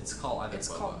 well, it's called either It's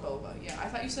boba. called boba. Yeah, I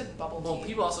thought you said bubble Well, tea.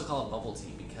 people also call it bubble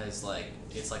tea because like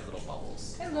it's like little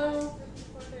bubbles. Hello.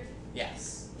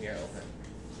 Yes, we are open.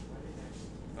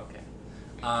 Okay.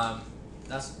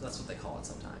 That's what they call it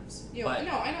sometimes. Yo, but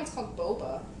no, I know it's called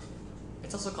boba.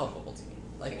 it's also called bubble tea.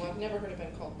 Like, Well, I've never heard of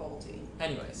it called bubble tea.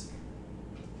 anyways,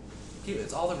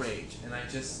 it's all the rage, and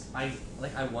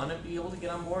I want to be able to get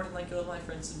on board and like go with my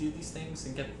friends to do these things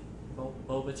and get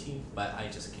boba tea, but I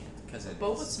just can't because it.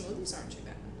 Boba smoothies aren't too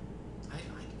bad.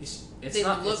 It's They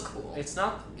not look it's, cool. It's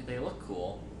not. They look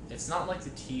cool. It's not like the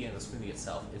tea and the smoothie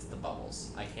itself. It's the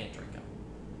bubbles. I can't drink them.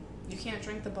 You can't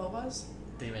drink the bobas?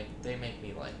 They make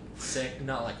me like sick.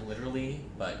 Not like literally,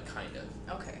 but kind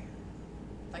of. Okay.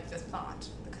 Like the thought,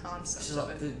 the concept So, of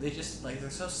it. they just like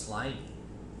they're so slimy.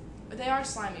 But they are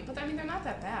slimy, but I mean they're not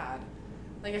that bad.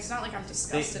 Like it's not like I'm They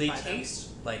disgusted by taste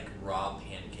like raw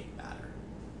pancake batter.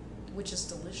 them, which is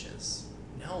delicious.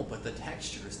 No, but the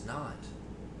texture is not.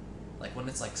 Like when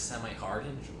it's like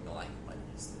semi-hardened, you're like, what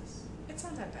is this? It's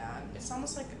not that bad. It's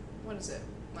almost like what is it?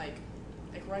 Like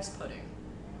rice pudding.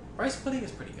 Rice pudding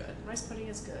is pretty good. Rice pudding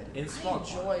is good. In I small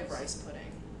enjoy quantities. rice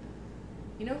pudding.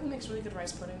 You know who makes really good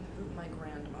rice pudding? My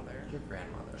grandmother. Your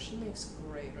grandmother. She makes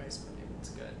great rice pudding. It's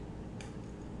good.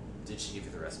 Did she give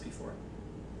you the recipe for it?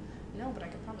 No, but I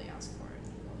could probably ask for it.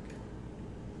 Okay.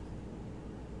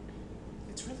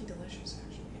 It's really delicious,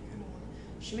 actually. I kind of want.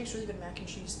 She makes really good mac and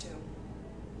cheese too,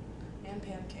 and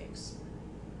pancakes.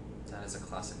 That is a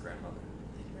classic grandmother.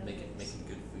 It really is. Making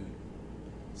good food.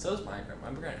 So is my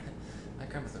grandmother. My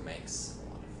grandmother makes a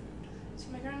lot of food. So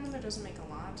my grandmother doesn't make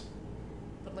a lot,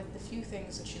 but like the few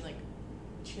things that she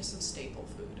has some staple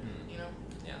food. Mm. You know.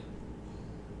 Yeah.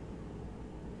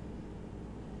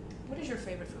 What is your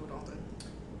favorite food, Alden?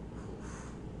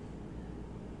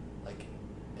 Like,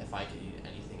 if I could eat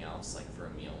anything else, like for a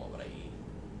meal, what would I eat?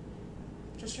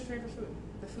 Just your favorite food.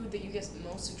 The food that you get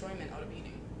most enjoyment out of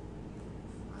eating.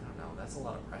 I don't know. That's a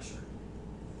lot of pressure.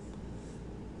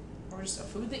 Or just a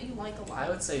food that you like a lot. I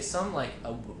would say some like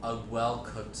a well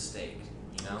cooked steak.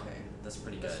 You know. Okay. That's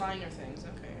pretty The good. finer things,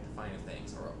 okay. The finer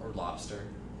things, or lobster.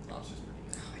 Lobster's pretty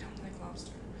good. Oh, I don't like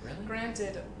lobster. Really?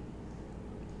 Granted,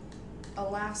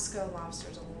 Alaska lobster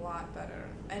is a lot better.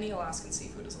 Any Alaskan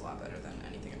seafood is a lot better than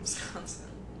anything in Wisconsin.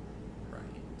 Right.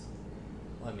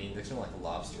 Well, I mean, there's no like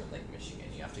lobster in Lake Michigan.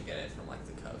 You have to get it from like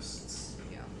the coasts.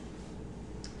 Yeah.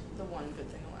 The one good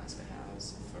thing Alaska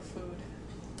has for food.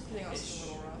 Everything else is a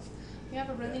little rough. We have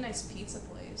a really Yeah. nice pizza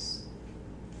place.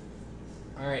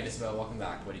 All right, Isabel, welcome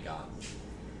back. What do you got?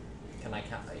 Can I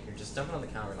count? You're just jumping on the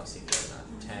counter and I'll see if you have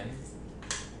enough.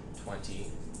 10, 20,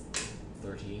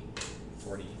 30,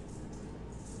 40,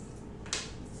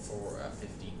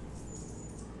 50.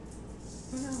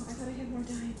 Oh no, I thought I had more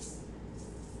dimes.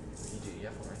 You do. You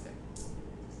have one right there.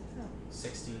 Oh,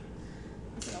 60.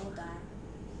 it's an old dime.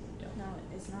 Yeah. No,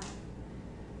 it's not.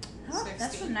 Oh,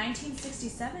 that's 60. from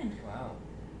 1967. Wow.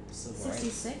 Civil rights.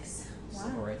 66. Wow.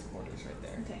 Civil rights quarters right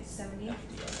there. Okay, 70, FDR. 80.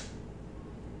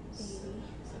 70,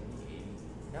 80.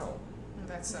 No.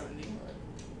 That's 70.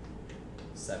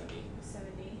 70.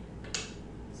 70.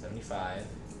 75.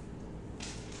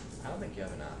 I don't think you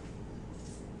have enough.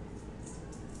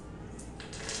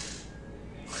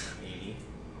 80.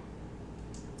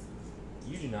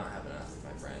 You do not have enough,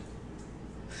 my friend.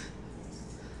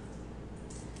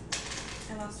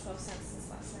 I lost 12 cents since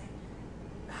last night.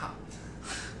 How?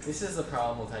 This is the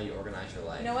problem with how you organize your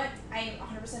life. You know what? I am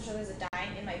 100% sure there's a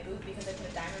dime in my boot because I put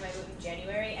a dime in my boot in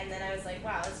January, and then I was like,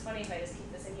 wow, it's funny if I just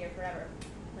keep this in here forever.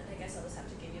 But I guess I'll just have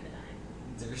to give you the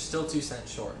dime. You're still 2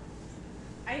 cents short.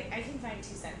 I can find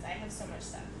 2 cents. I have so much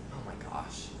stuff. Oh my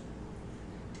gosh.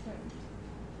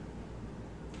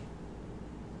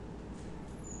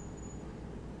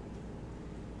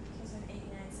 I have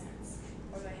 89 cents.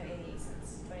 Or do I have 88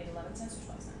 cents? Do I need 11 cents or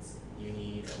 12 cents? You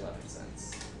need 11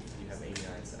 cents. You have 89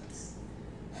 cents.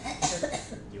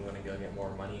 You want to go get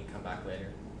more money and come back later?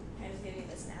 Can I just give you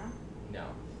this now? No,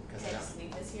 because Can I I just don't.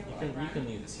 leave this here You while I can run? you can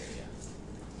leave this here, yeah.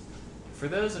 For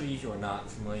those of you who are not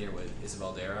familiar with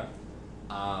Isabel Dara,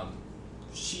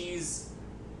 she's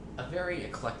a very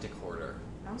eclectic hoarder.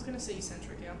 I was gonna say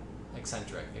eccentric, yeah.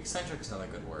 Eccentric. Eccentric is another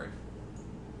good word.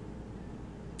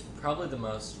 Probably the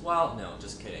most. Well, no,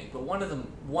 just kidding. But one of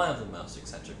the most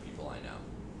eccentric people I know.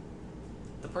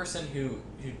 The person who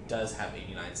does have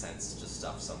 89 cents just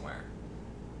stuffed somewhere,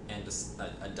 and just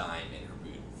a dime in her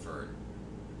boot for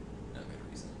no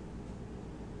good reason.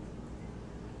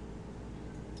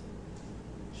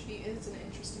 She is an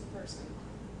interesting person.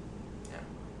 Yeah.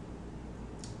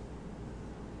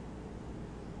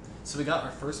 So we got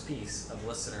our first piece of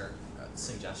listener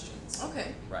suggestions.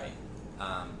 Okay. Right.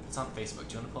 It's on Facebook.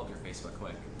 Do you want to pull up your Facebook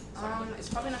quick? So I can look at It's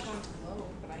this probably not question. going to load,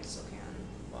 but I still can.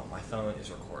 Well, my phone is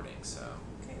recording, so.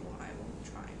 Okay, well, I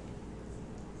will try.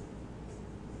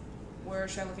 Where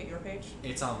should I look at your page?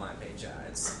 It's on my page, yeah.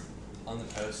 It's on the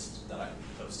post that I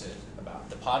posted about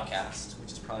the podcast,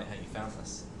 which is probably how you found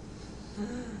this.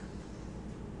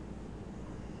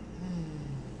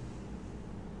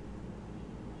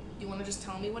 You want to just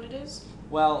tell me what it is?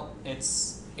 Well,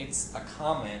 it's a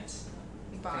comment,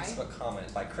 Bye. Facebook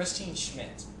comment by Christine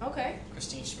Schmidt. Okay.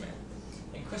 Christine Schmidt.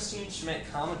 And Christine Schmidt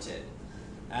commented,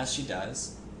 as she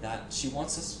does, that she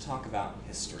wants us to talk about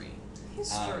history.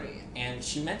 History. And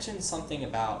she mentioned something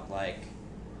about, like,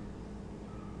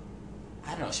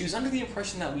 I don't know, she was under the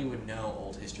impression that we would know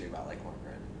old history about, like,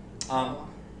 Margaret.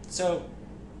 So,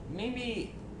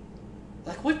 maybe,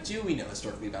 like, what do we know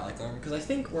historically about, like, Margaret? Because I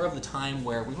think we're of the time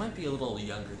where we might be a little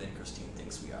younger than Christine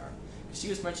thinks we are. She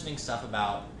was mentioning stuff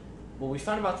about, well, we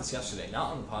found about this yesterday,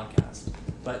 not on the podcast,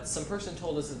 but some person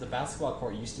told us that the basketball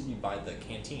court used to be by the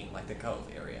canteen, like the Cove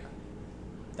area.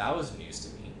 That was news to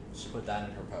me. She put that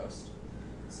in her post.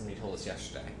 Somebody told us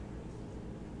yesterday.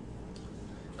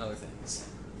 Other things.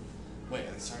 Wait,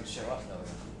 are they starting to show up? No, they're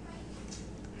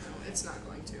not. No, it's not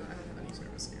going to. I don't have any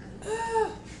service here.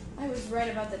 I was right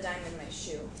about the dime in my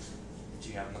shoe. Did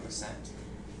you have another cent?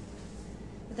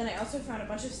 But then I also found a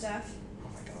bunch of stuff Oh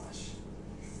my gosh.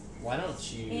 Why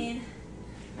don't you... in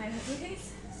my hoodie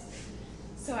case.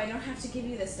 So I don't have to give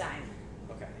you this dime,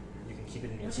 Okay, you can keep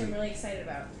it in your which I'm boot. really excited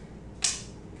about. Okay.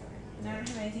 And I don't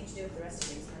have anything to do with the rest of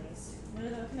these monies.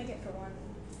 What can I get for one?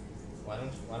 Why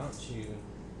don't you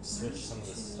switch some of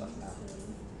this stuff out?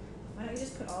 Why don't you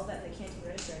just put all that in the canteen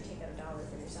register and take out $1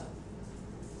 for yourself?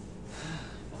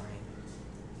 Fine.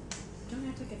 Don't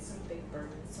act like it's some big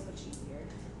burden. It's so much easier.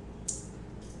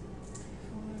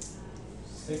 4, 5,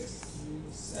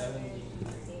 60, 70,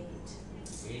 8,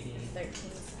 80, 13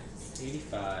 cents.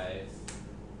 85,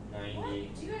 90. What? Do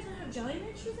you guys not have Jolly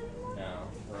Ranchers anymore? No,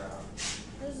 we're out.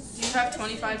 That is Do you have the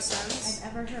 25 stupidest thing cents?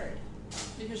 I've ever heard.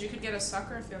 Because you could get a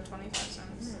sucker if you have 25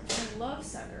 cents. I love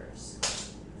suckers.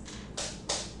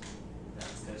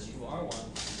 That's because you are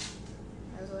one.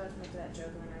 I was allowed to make that joke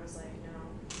and then I was like, no.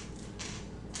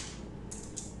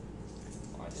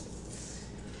 Well, I did.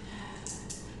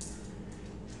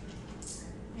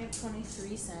 I have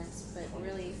 23 cents, but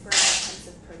really for all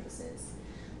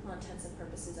intensive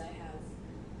purposes, I have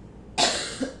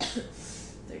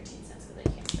 13 cents because I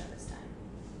can't spend this time.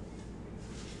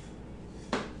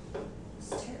 It's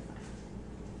terrifying.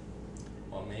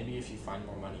 Well, maybe if you find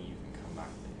more money, you can come back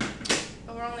later.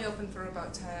 But we're only open for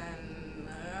about 10,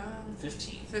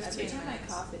 15. 15 Every time minutes. I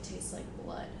cough, it tastes like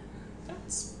blood.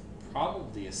 That's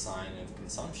probably a sign of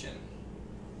consumption.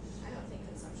 I don't think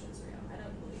consumption's real. I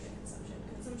don't believe in consumption.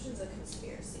 Consumption's a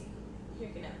conspiracy. Here,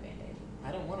 you can have a Band-Aid.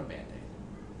 I don't want a Band-Aid.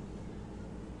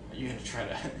 Are you gonna try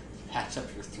to patch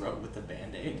up your throat with a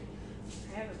Band-Aid?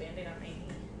 I have a Band-Aid on my knee.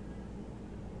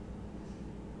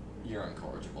 You're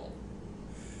incorrigible.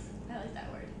 I like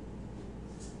that word.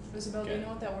 Isabel, do you Okay. know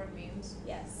what that word means?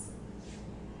 Yes.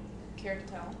 Care to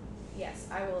tell? Yes,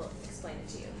 I will explain it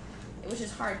to you. Which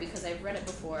is hard because I've read it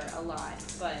before a lot,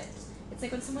 but it's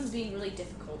like when someone's being really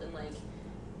difficult and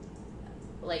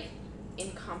like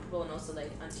incomparable and also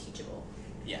like unteachable.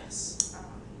 Yes.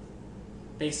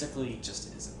 Basically,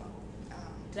 just Isabel.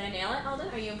 Did I nail it, Alden?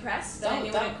 Are you impressed that I That-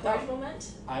 knew that- what incorrigible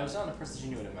meant? I was not impressed that you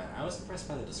knew what it meant. I was impressed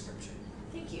by the description.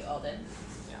 Thank you, Alden.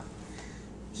 Yeah.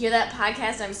 Hear that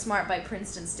podcast? I'm smart by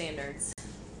Princeton standards.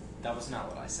 That was not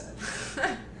what I said.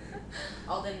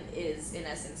 Alden is, in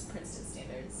essence, Princeton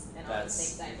standards, and Alden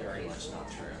That's thinks I'm very much not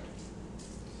true.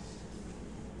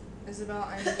 Isabel,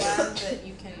 I'm glad that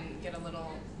you can get a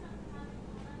little.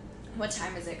 What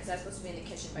time is it? Because I was supposed to be in the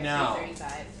kitchen by No.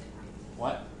 3:35.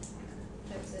 What?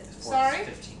 That was it. Sorry?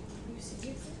 4:15. You serious?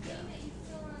 Being that you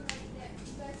feel on like that,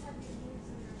 you guys have your rules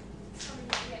and something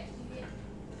like that. Do you get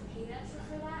paid extra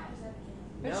for that, or is that a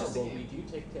It's No, just a but game. we do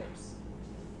take tips.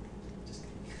 Just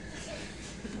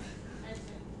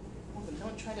Well, then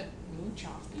don't try to mooch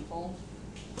off people.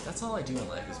 that's all I do in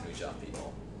life is mooch off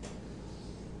people.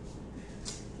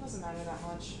 It doesn't matter that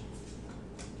much.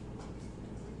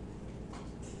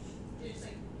 It's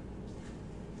like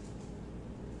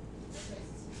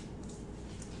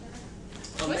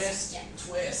A Twist? missed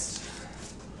twist.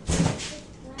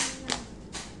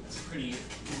 It's pretty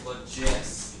legit.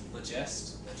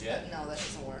 No, that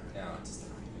doesn't work. No, it does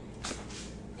not.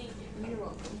 thank you. You're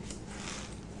welcome.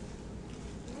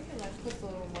 Where can I put the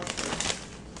little marker?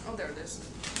 Oh, there it is.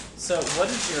 So, what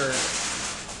is your?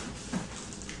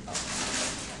 Oh,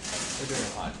 we're doing a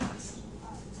podcast.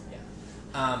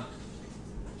 Yeah.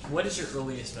 What is your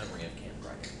earliest memory of camp,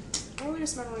 Brian?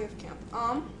 Earliest memory of camp.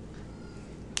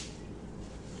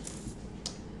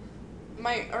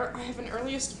 I have an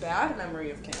earliest bad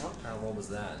memory of camp. What was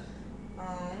that?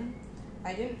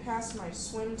 I didn't pass my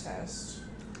swim test,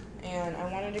 and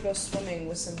I wanted to go swimming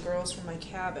with some girls from my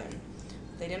cabin.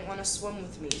 They didn't want to swim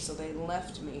with me, so they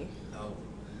left me, Oh,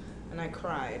 and I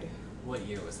cried. what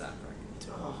year was that,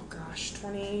 Brian? Oh gosh,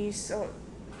 10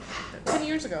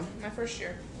 years ago, my first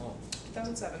year, Well,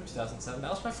 2007. 2007. That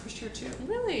was my first year too.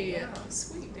 Really? Yeah.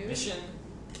 Sweet, dude. Mission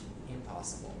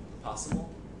Impossible. Possible?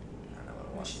 I don't know what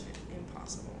it was. Mission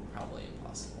impossible. Probably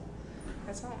impossible.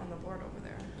 That's not on the board over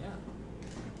there. Yeah.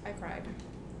 I cried.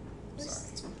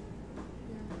 Sorry.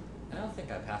 Yeah. I don't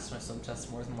think I passed my swim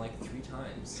test more than like 3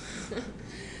 times.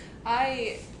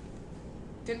 I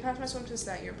didn't pass my swim test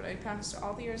that year, but I passed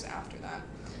all the years after that.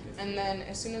 And then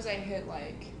as soon as I hit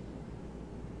like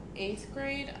 8th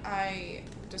grade, I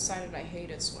decided I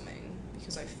hated swimming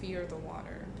because I fear the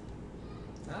water.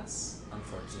 That's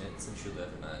unfortunate since you live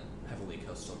in a heavily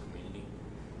coastal community.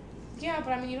 Yeah,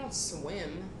 but I mean, you don't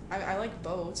swim. I like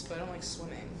boats, but I don't like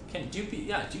swimming. Do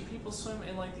people swim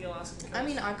in like the Alaskan coast? I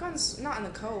mean, I've gone, not on the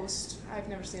coast. I've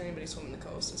never seen anybody swim in the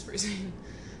coast. It's freezing.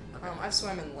 Okay. I've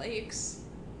swam in lakes.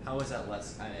 How is that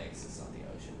less? I know it's not the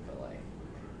ocean, but like,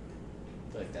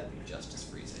 I feel like that'd be just as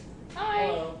freezing. Hi.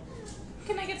 Hello.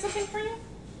 Can I get something for you?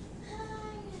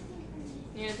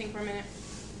 You gonna think for a minute?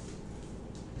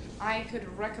 I could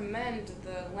recommend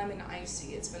the lemon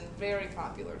icy. It's been very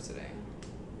popular today.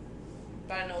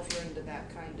 But I don't know if you're into that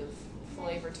kind of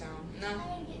flavor tone. No? I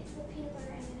didn't get to the peanut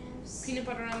butter M&Ms. Peanut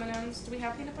butter M&Ms. Do we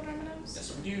have peanut butter M&Ms?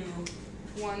 Yes, we do.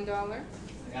 $1. I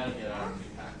gotta get out of the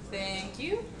pack. Thank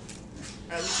you.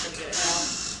 Or at least gonna get it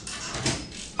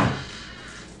now.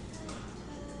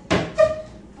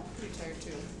 I'm pretty tired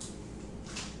too.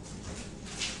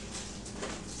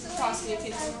 So Toss me a you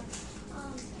peanut guys butter.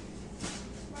 have,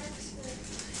 marks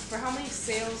For how many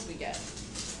sales we get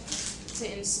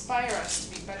to inspire us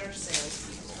to be better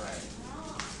salespeople. Right.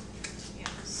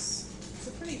 Yes. It's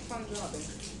a pretty fun job. And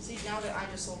see, now that I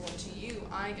just sold one to you,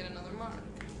 I get another mark.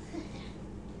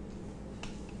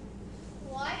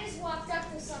 Well, I just walked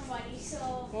up to somebody,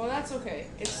 so Well, that's okay.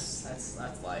 It's.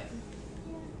 That's life.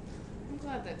 I'm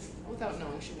glad that without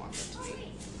knowing she walked up to me. alright.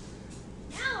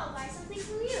 Now I'll buy something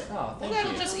for you. Oh, Well, thank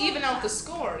that'll you. just even out the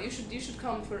score. You should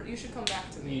come back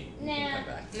to You me. can Nah. come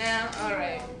back. Nah, all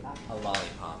right. A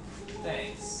lollipop.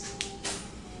 Thanks.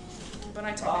 But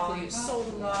I technically sold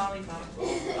a lollipop.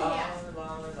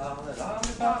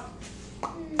 Lollipop.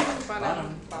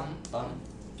 Ba-dum, bum. Bum.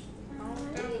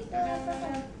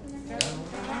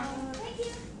 Thank you.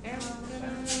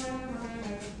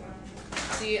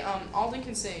 See, Alden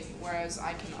can sing, whereas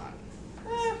I cannot.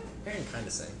 I can kind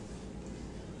of sing.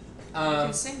 You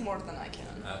can sing more than I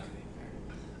can.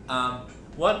 Okay.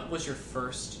 What was your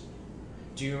first?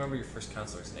 Do you remember your first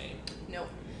counselor's name? Nope.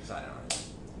 'Cause I don't know.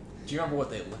 Do you remember what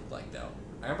they looked like though?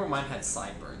 I remember mine had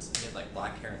sideburns. She had like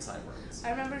black hair and sideburns. I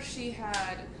remember she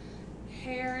had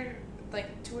hair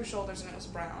like to her shoulders and it was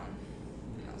brown.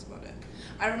 And that was about it.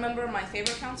 I remember my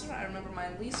favorite counselor, I remember my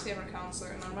least favorite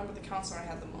counselor, and I remember the counselor I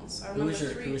had the most. I Who remember was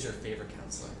your three. Who was your favorite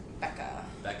counselor? Becca.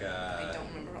 Becca. I don't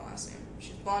remember her last name.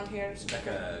 She's blonde hair. She's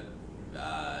Becca,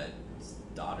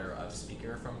 daughter of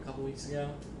speaker from a couple weeks ago.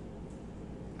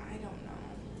 I don't know.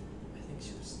 I think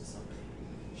she was somebody.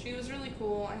 She was really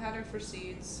cool. I had her for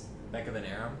seeds. Becca Van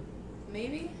Aram.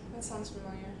 Maybe? That sounds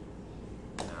familiar.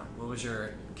 No. What was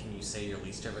your? Can you say your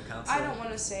least favorite counselor? I don't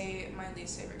want to say my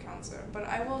least favorite counselor, but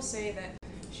I will say that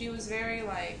she was very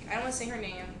like, I don't want to say her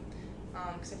name,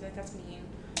 because I feel like that's mean,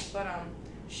 but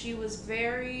she was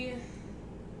very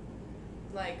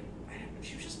like,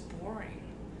 she was just boring.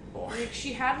 Boring. Like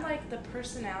she had like the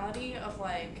personality of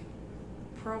like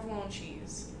provolone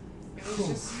cheese.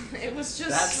 It was just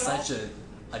That's so, such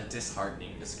a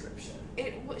disheartening description.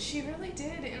 She really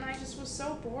did, and I just was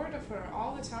so bored of her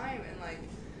all the time, and like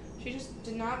she just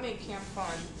did not make camp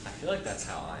fun. I feel like that's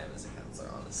how I am as a counselor,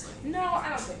 honestly. No, I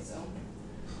don't think so.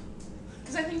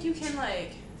 Because I think you can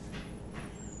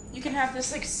have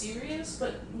this like serious,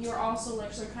 but you're also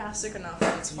like sarcastic enough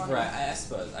that it's funny. Right, I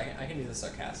suppose. I can do the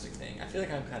sarcastic thing. I feel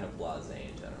like I'm kind of blasé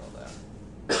in general, though.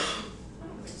 I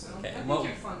don't think so. Okay, I and think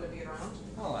you're fun to be around.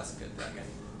 Oh, that's a good thing.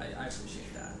 I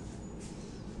appreciate that.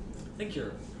 I think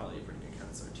you're probably a pretty good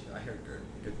counselor, too. I heard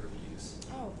good reviews.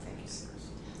 Oh, thanks.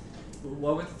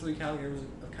 What were the 3 categories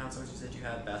of counselors you said you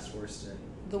had? Best, worst, and...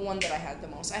 The one that I had the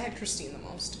most. I had Christine the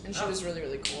most, and she was really,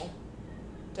 really cool.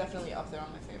 Definitely up there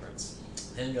on my favorites.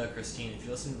 Then Christine, if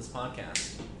you listen to this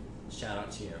podcast, shout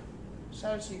out to you.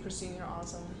 Shout out to you, Christine. You're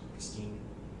awesome. Christine,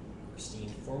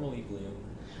 formerly Bloom.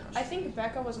 I think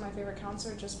Becca was my favorite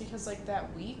counselor just because like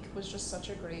that week was just such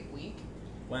a great week.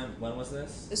 When was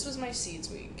this? This was my Seeds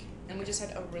week, and we just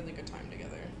had a really good time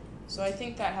together. So I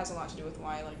think that has a lot to do with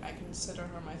why like I consider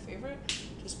her my favorite,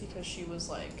 just because she was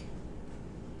like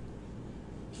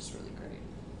just really great.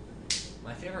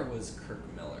 My favorite was Kirk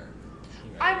Miller.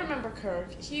 I remember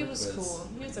Kirk. He Kirk was cool.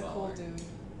 He was a cool baller. dude.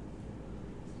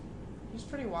 He was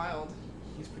pretty wild.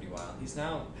 He's pretty wild. He's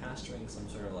now pastoring some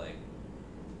sort of like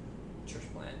church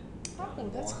plant. Oh,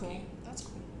 that's cool. Milwaukee. That's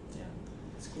cool. Yeah,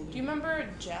 it's cool. Do you remember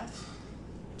Jeff?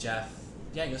 Jeff?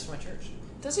 Yeah, he goes to my church.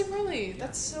 Does he really? Yeah.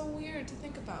 That's so weird to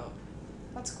think about.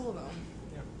 That's cool though.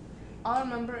 Yeah. All I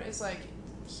remember is like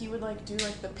he would like do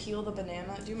like the peel the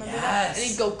banana. Do you remember Yes. that? And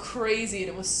he'd go crazy, and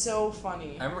it was so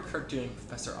funny. I remember Kirk doing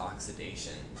Professor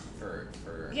Oxidation for.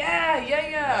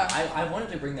 Yeah. I wanted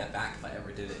to bring that back if I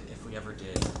ever did it. If I ever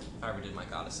did my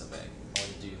Goddess of Egg, I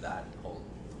wanted to do that whole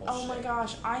Oh my shit.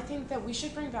 gosh, I think that we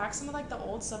should bring back some of like the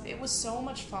old stuff. It was so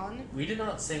much fun. We did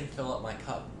not sing "Fill Up My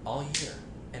Cup" all year,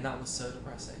 and that was so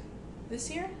depressing. This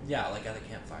year? Yeah, like at the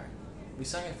campfire. We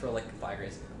sang it for like 5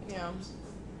 days ago. Yeah.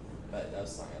 But that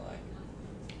was a song I like.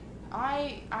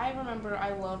 I remember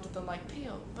I loved the like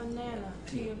peel banana,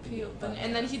 peel banana,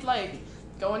 and then he'd like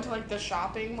go into like the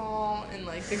shopping mall and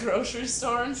like the grocery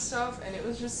store and stuff, and it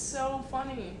was just so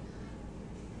funny.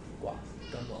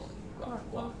 Guacamole.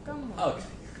 Okay.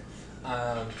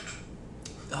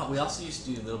 We also used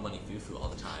to do Little Money Foo Foo all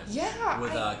the time. Yeah.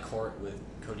 With with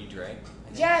Cody Drake. I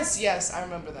think. Yes, I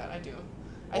remember that. I do.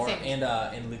 I think.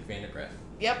 And Luke Vandergriff.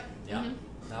 Yep. Yeah. Mhm.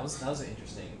 That was an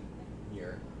interesting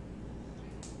year.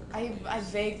 I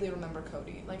vaguely remember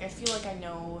Cody. Like I feel like I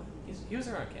know. He was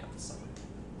around campus somewhere.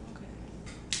 Okay.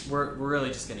 We're really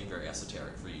just getting very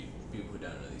esoteric for you people who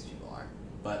don't know who these people are.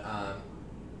 But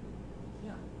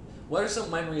yeah. What are some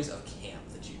memories of camp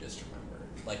that you just remember?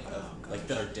 Like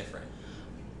that are different?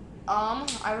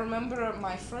 I remember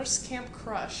my first camp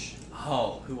crush.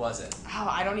 Oh, who was it? Oh,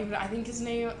 I think his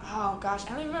name, oh gosh, I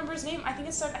don't even remember his name. I think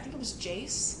it was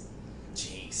Jace.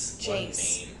 Jace. What a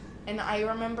Jace. name. And I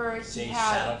remember he Jace,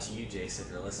 had... shout out to you, Jace, if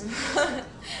you're listening.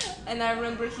 And I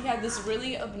remember he had this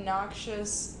really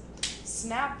obnoxious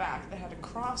snapback that had a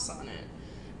cross on it.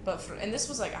 And this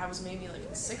was like, I was maybe like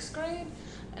in 6th grade,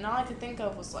 and all I could think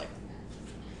of was like,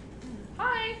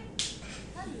 hi,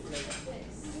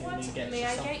 what may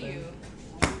I get you?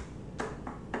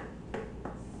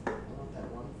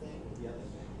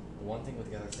 One thing with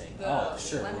the other thing. The Oh,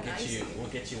 sure. lemon ice. We'll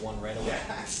get you one right away.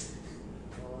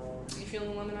 You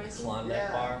feeling lemon ice?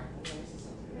 Klondike bar.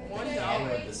 And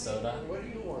with the soda. What do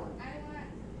you want? I want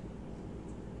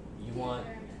You want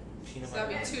peanut So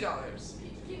that'd butter? be $2.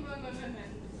 peanut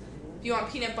Do you want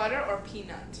peanut butter or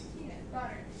peanut?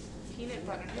 butter. Peanut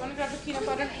butter. Do you want to grab the peanut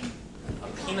butter? A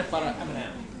peanut butter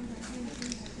M&M.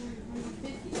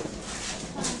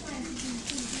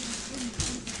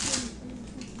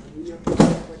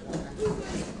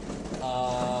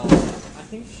 I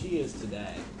think she is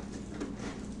today.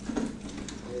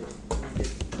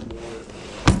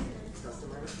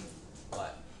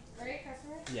 What? Are you a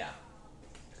customer? Yeah.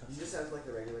 You just have like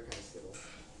the regular kind of Skittles.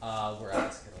 We're out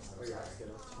of Skittles. Oh, I'm you're out of sorry.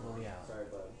 Skittles? Oh, yeah. Sorry,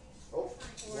 bud. Oh.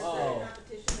 Whoa. I'm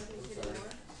sorry.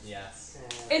 Yes.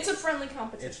 It's a friendly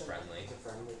competition. It's friendly. It's a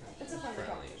friendly company. It's a friendly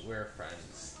Friendly. competition. We're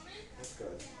friends. That's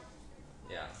good.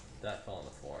 Yeah. That fell on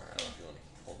the floor. I don't know if you want to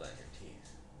hold that in your teeth.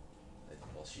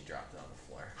 Well, she dropped it on the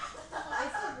floor.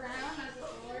 It's the ground, not the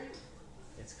floor.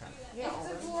 It's kind of... It's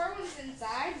the floor when it's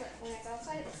inside, but when it's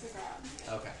outside, it's the ground.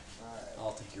 Okay.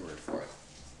 I'll take your word for it.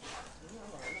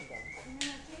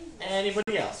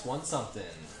 Anybody else want something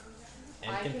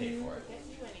and can pay for it? Get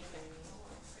you anything.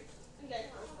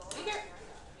 Okay.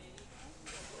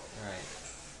 All right.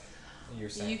 you're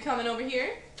saying. You coming over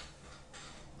here?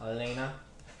 Elena?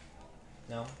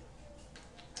 No?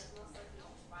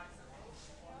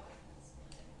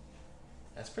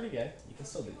 That's pretty good. You can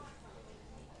still do that.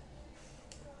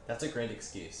 That's a great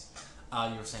excuse.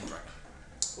 You were saying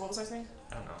Brecken. What was I saying?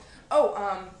 I don't know.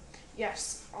 Oh,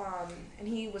 yes. And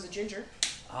he was a ginger.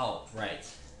 Oh, right.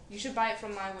 You should buy it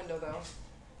from my window, though.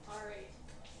 Alright.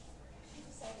 She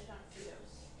decided on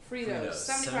Fritos. Fritos,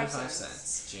 75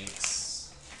 cents.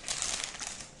 Jinx.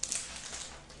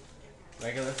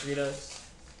 Regular Fritos?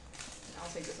 I'll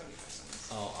take the 75 cents.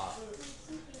 Oh,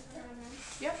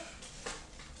 Yep.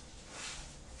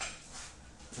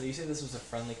 so you said this was a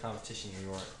friendly competition you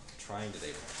weren't trying today.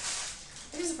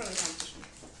 It is a friendly competition.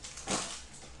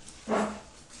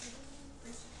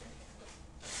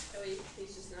 Oh,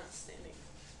 he's just not standing.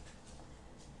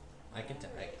 I can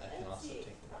also take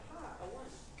them. Aha, a one.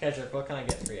 Kedrick, what can I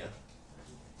get for you?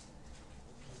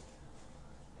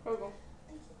 Krogo.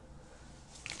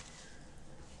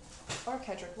 Or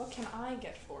Kedrick, what can I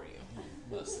get for you?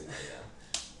 Mostly,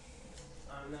 yeah.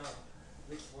 Oh no.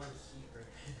 Which one's cheaper?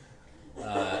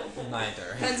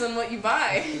 Neither. Depends on what you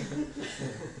buy.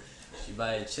 If you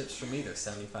buy chips from me, they're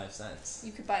 75 cents.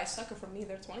 You could buy a sucker from me,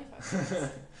 they're 25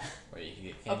 cents. Or you can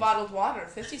get A candy. bottled water,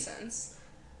 50 cents.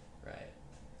 Right.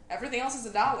 Everything else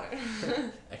is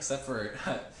 $1. Except for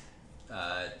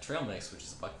trail mix, which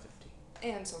is $1.50.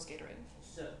 And so's Gatorade.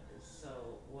 So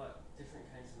what different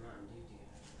kinds of Mountain Dew do you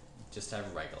have? Just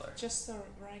have regular. Just the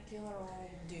regular old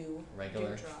dew.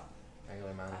 Regular? Dewdrop. Regular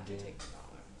I Mountain can Dew. take the $1.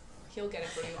 He'll get it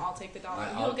for you. I'll take the $1.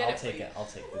 Alright, He'll get I'll it for take you. it. I'll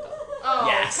take the $1. Oh,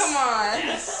 Yes! come on.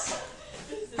 Yes!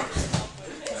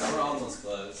 We're almost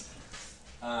closed.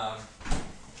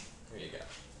 Here you go.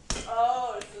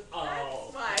 Oh, so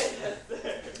Oh. that's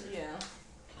fine. Yeah.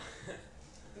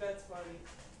 That's funny.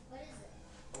 What is it?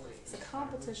 Oh wait. It's a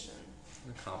competition.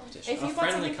 A competition. If a you bought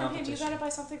friendly something from him, competition. you gotta buy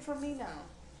something from me now.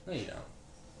 No, you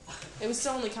don't. It would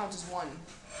still only count as one.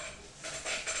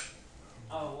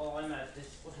 Oh well, I'm at this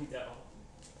window.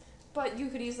 But you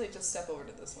could easily just step over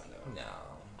to this window.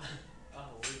 No. Oh,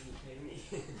 will you pay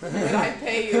me? Did I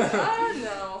pay you?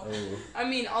 No. Oh. I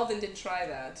mean, Alden did try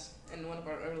that in one of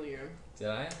our earlier. Did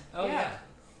I? Oh Yeah. yeah.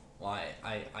 Well,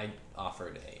 I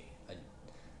offered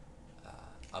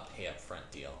a pay up front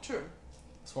deal. True.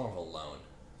 It's more of a loan,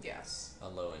 Yes. a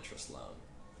low interest loan.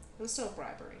 It was still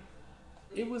bribery.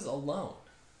 It was a loan.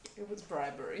 It was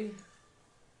bribery.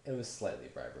 It was slightly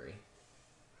bribery.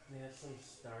 We have some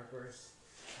Starburst.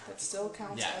 That still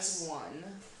counts Yes. as one.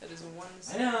 That is a one.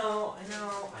 I know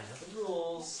the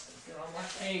rules. Get on my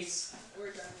face.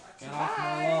 We're done watching. Get off my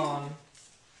Bye. lawn.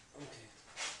 Okay.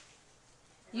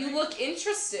 You look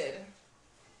interested.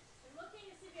 I'm looking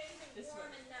to see if anything This warm one.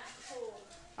 and not cold.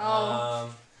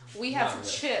 Oh, we have not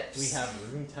really. chips. We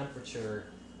have room temperature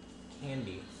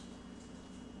candy.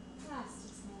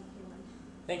 Plastic smell everyone.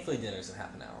 Thankfully, dinner's in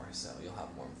half an hour, so you'll have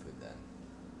warm food then.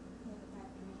 Yeah, but that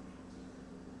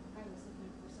I was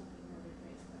looking for something really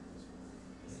great for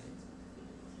this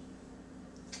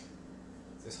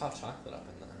There's hot chocolate up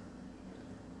in there.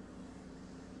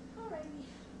 Alrighty.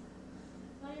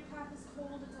 Now your pap is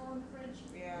cold, it's all in the fridge.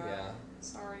 Yeah. Yeah.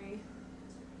 Sorry.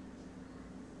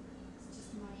 It's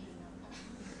just my hang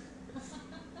up.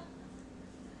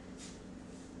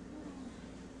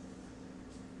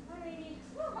 Alrighty.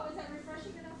 Woo, was that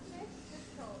refreshing enough today?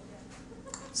 It's cold,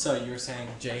 yeah. So you were saying,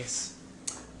 Jace?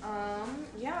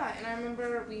 Yeah, and I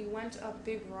remember we went up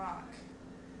Big Rock.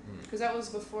 Because that was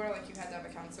before, like, you had to have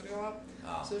accounts to go up.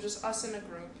 Oh. So it was just us in a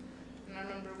group. And I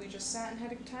remember we just sat and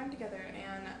had a good time together.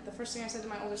 And the first thing I said to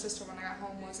my older sister when I got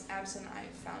home was, Addison, I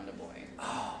found a boy.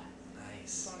 Oh,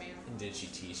 nice. So, I mean, And did she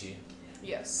tease you?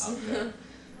 yes. Oh, good.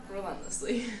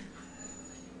 Relentlessly.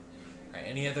 Alright,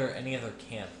 any other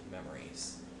camp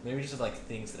memories? Maybe just like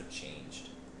things that have changed.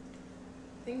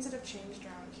 Things that have changed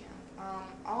around camp.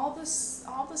 All the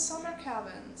summer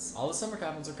cabins. All the summer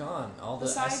cabins are gone. All the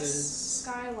Besides S's,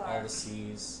 Skylark. all the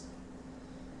C's.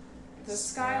 The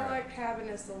Skylark cabin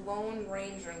is the lone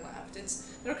ranger left.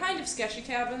 They're kind of sketchy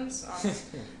cabins.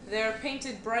 They're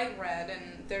painted bright red,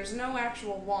 and there's no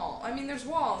actual wall. I mean, there's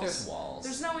walls. There's walls.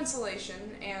 There's no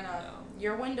insulation, and No.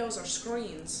 your windows are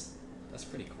screens. That's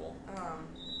pretty cool.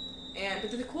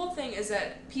 But the cool thing is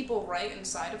that people write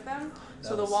inside of them, so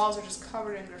the That's- walls are just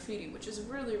covered in graffiti, which is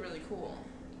really, really cool.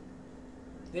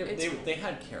 They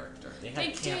had character. They had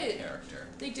They camp did. character.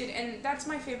 They did, and that's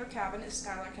my favorite cabin, is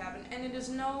Skylark Cabin, and it is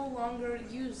no longer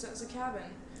used as a cabin,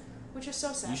 which is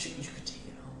so sad. You could take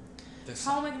it home. There's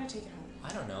How am I going to take it home?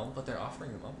 I don't know, but they're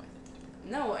offering them up, I think.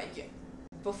 No,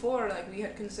 before, like, we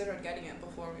had considered getting it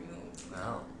before we moved,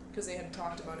 Wow. because they had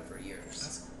talked about it for years.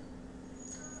 That's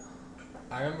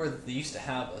I remember they used to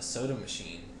have a soda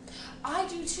machine. I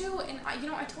do too, and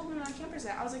I told them on campus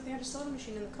that I was like, they had a soda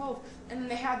machine in the Cove, and then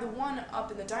they had the one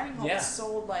up in the dining hall Yeah. that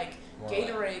sold like More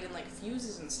Gatorade and like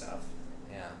fuses and stuff.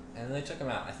 Yeah, and then they took them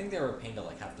out. I think they were paying to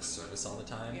like have the service all the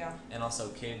time. Yeah. And also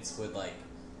kids would like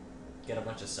get a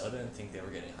bunch of soda and think they were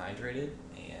getting hydrated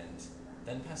and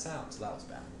then pass out. So that was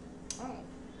bad. Oh.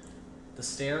 The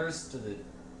stairs to the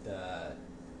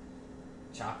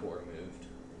chalkboard moved,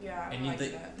 Yeah, I and like they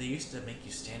that. they used to make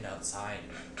you stand outside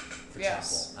for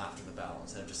Yes. chapel after the bell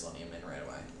instead of just letting them in right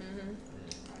away. Mm-hmm.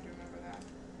 I do remember that.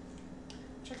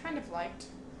 Which I kind of liked.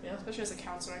 Yeah. Especially as a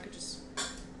counselor, I could just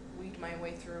weed my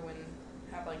way through and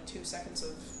have like 2 seconds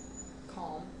of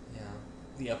calm. Yeah.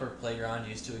 The upper playground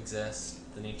used to exist.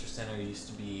 The nature center used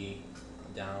to be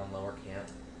down on Lower Camp.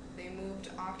 They moved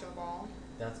Octoball.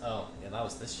 That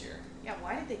was this year. Yeah,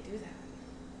 why did they do that?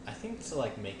 I think to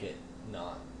like make it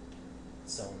not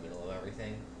so in the middle of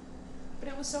everything. But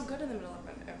it was so good in the middle of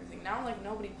everything. Now, like,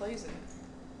 nobody plays it.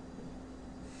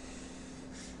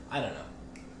 I don't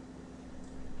know.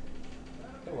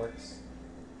 It works.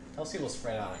 Helps people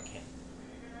spread out on camp,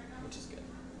 which is good.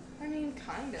 I mean,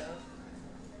 kind of.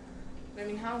 But I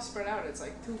mean, how spread out? It's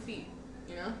like 2 feet,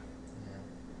 you know?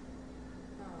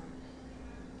 Yeah.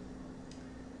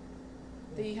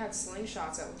 They had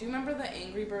slingshots out. Do you remember the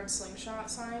Angry Bird slingshot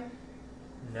sign?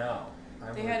 No.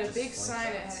 They had a big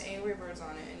sign that had Angry Birds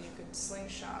on it, and you could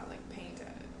slingshot, like, paint at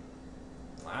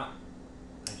it. Wow.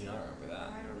 I do not remember that.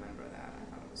 I remember that. I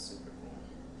thought it was super cool.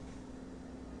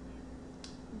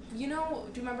 You know,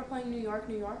 do you remember playing New York,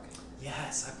 New York?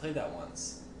 Yes, I played that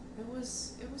once. It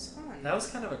was fun. That was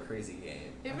kind of a crazy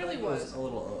game. It I really felt like was. It was a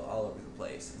little all over the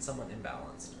place and somewhat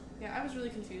imbalanced. Yeah, I was really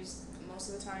confused most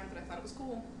of the time, but I thought it was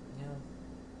cool. Yeah.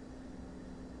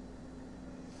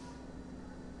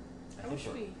 I wish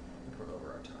we... I think we're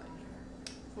over our time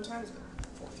here. What time is it?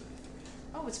 4:33.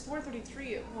 Oh, it's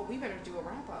 4:33. Well, we better do a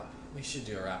wrap-up. We should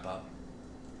do a wrap up.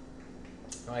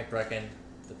 Alright, Brecken.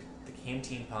 The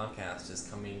Canteen podcast is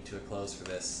coming to a close for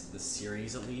this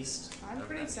series at least. I'm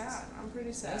pretty sad.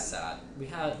 That's sad. We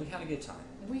had a good time.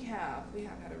 We have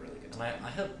had a really good And time. I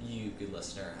hope you, good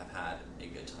listener, have had a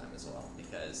good time as well,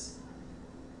 because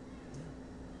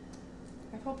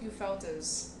I hope you felt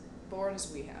as bored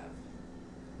as we have.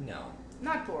 no.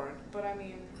 Not bored, but I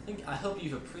mean I hope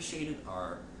you've appreciated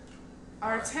our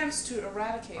attempts to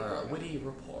eradicate our boredom. witty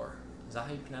rapport. Is that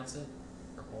how you pronounce it?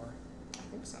 Rapport? I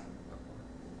think so. Rapport.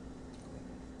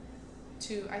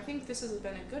 I think this has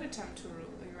been a good attempt to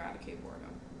eradicate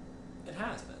boredom. It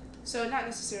has been. So not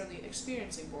necessarily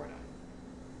experiencing boredom,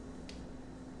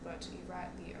 but the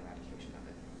eradication of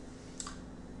it.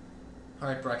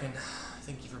 Alright, Brecken.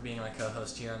 Thank you for being my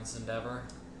co-host here on this endeavor.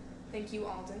 Thank you,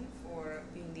 Alden, for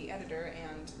being the editor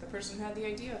and the person who had the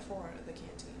idea for the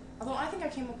canteen. Although I think I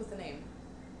came up with the name.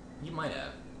 You might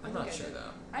have. I'm not sure did.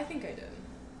 though. I think I did.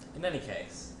 In any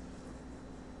case,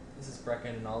 this is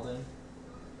Brecken and Alden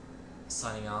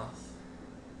signing off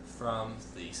from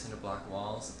the cinder block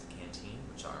walls of the canteen,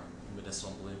 which are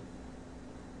medicinal blue.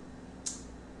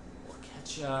 We'll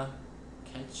catch ya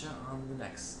on the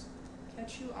next.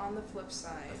 Catch you on the flip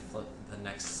side. The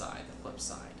next side, the flip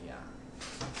side, yeah.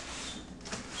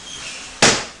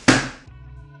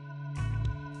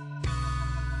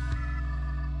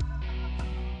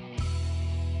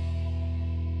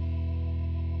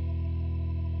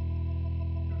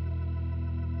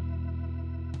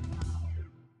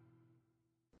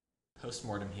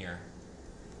 Postmortem here.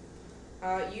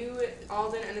 You,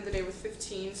 Alden, ended the day with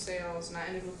 15 sales, and I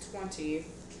ended with 20.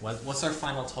 What's our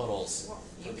final totals? Well,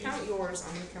 you count yours,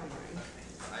 I'm gonna count mine.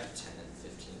 5, 10, and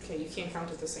 15. Okay, you can't count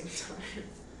at the same time.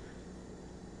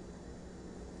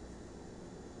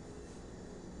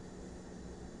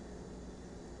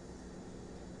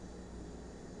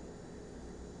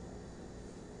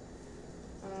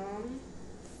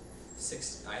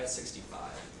 I had 65.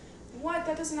 What?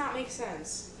 That does not make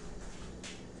sense.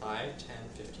 5, 10,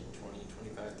 15, 20,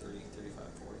 25, 30, 35,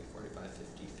 40, 45,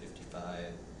 50, 55,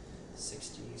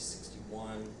 60,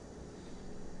 61,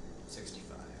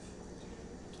 65.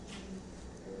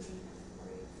 30, 40,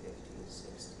 50,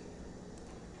 60.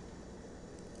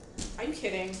 Are you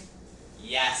kidding?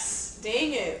 Yes!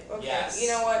 Dang it. Okay, Yes. you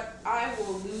know what? I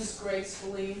will lose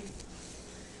gracefully.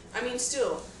 I mean,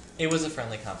 still. It was a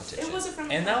friendly competition. It was a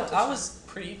friendly and competition. that was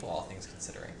pretty equal, all things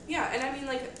considering. Yeah, and I mean,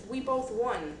 like, we both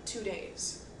won 2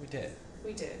 days. We did.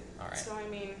 We did. Alright. So, I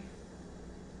mean,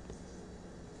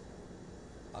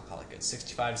 I'll call it good.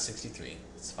 65 to 63.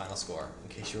 It's the final score, in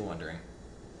case you were wondering.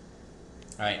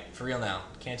 Alright, for real now.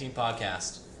 Canteen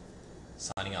Podcast.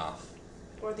 Signing off.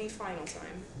 or the final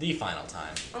time. The final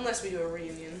time. Unless we do a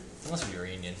reunion. Unless we do a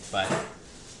reunion. But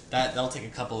That'll take a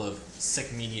couple of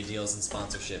sick media deals and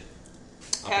sponsorship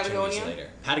opportunities Patagonia? later.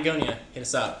 Patagonia, hit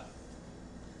us up.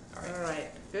 All right.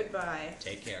 Goodbye.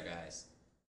 Take care, guys.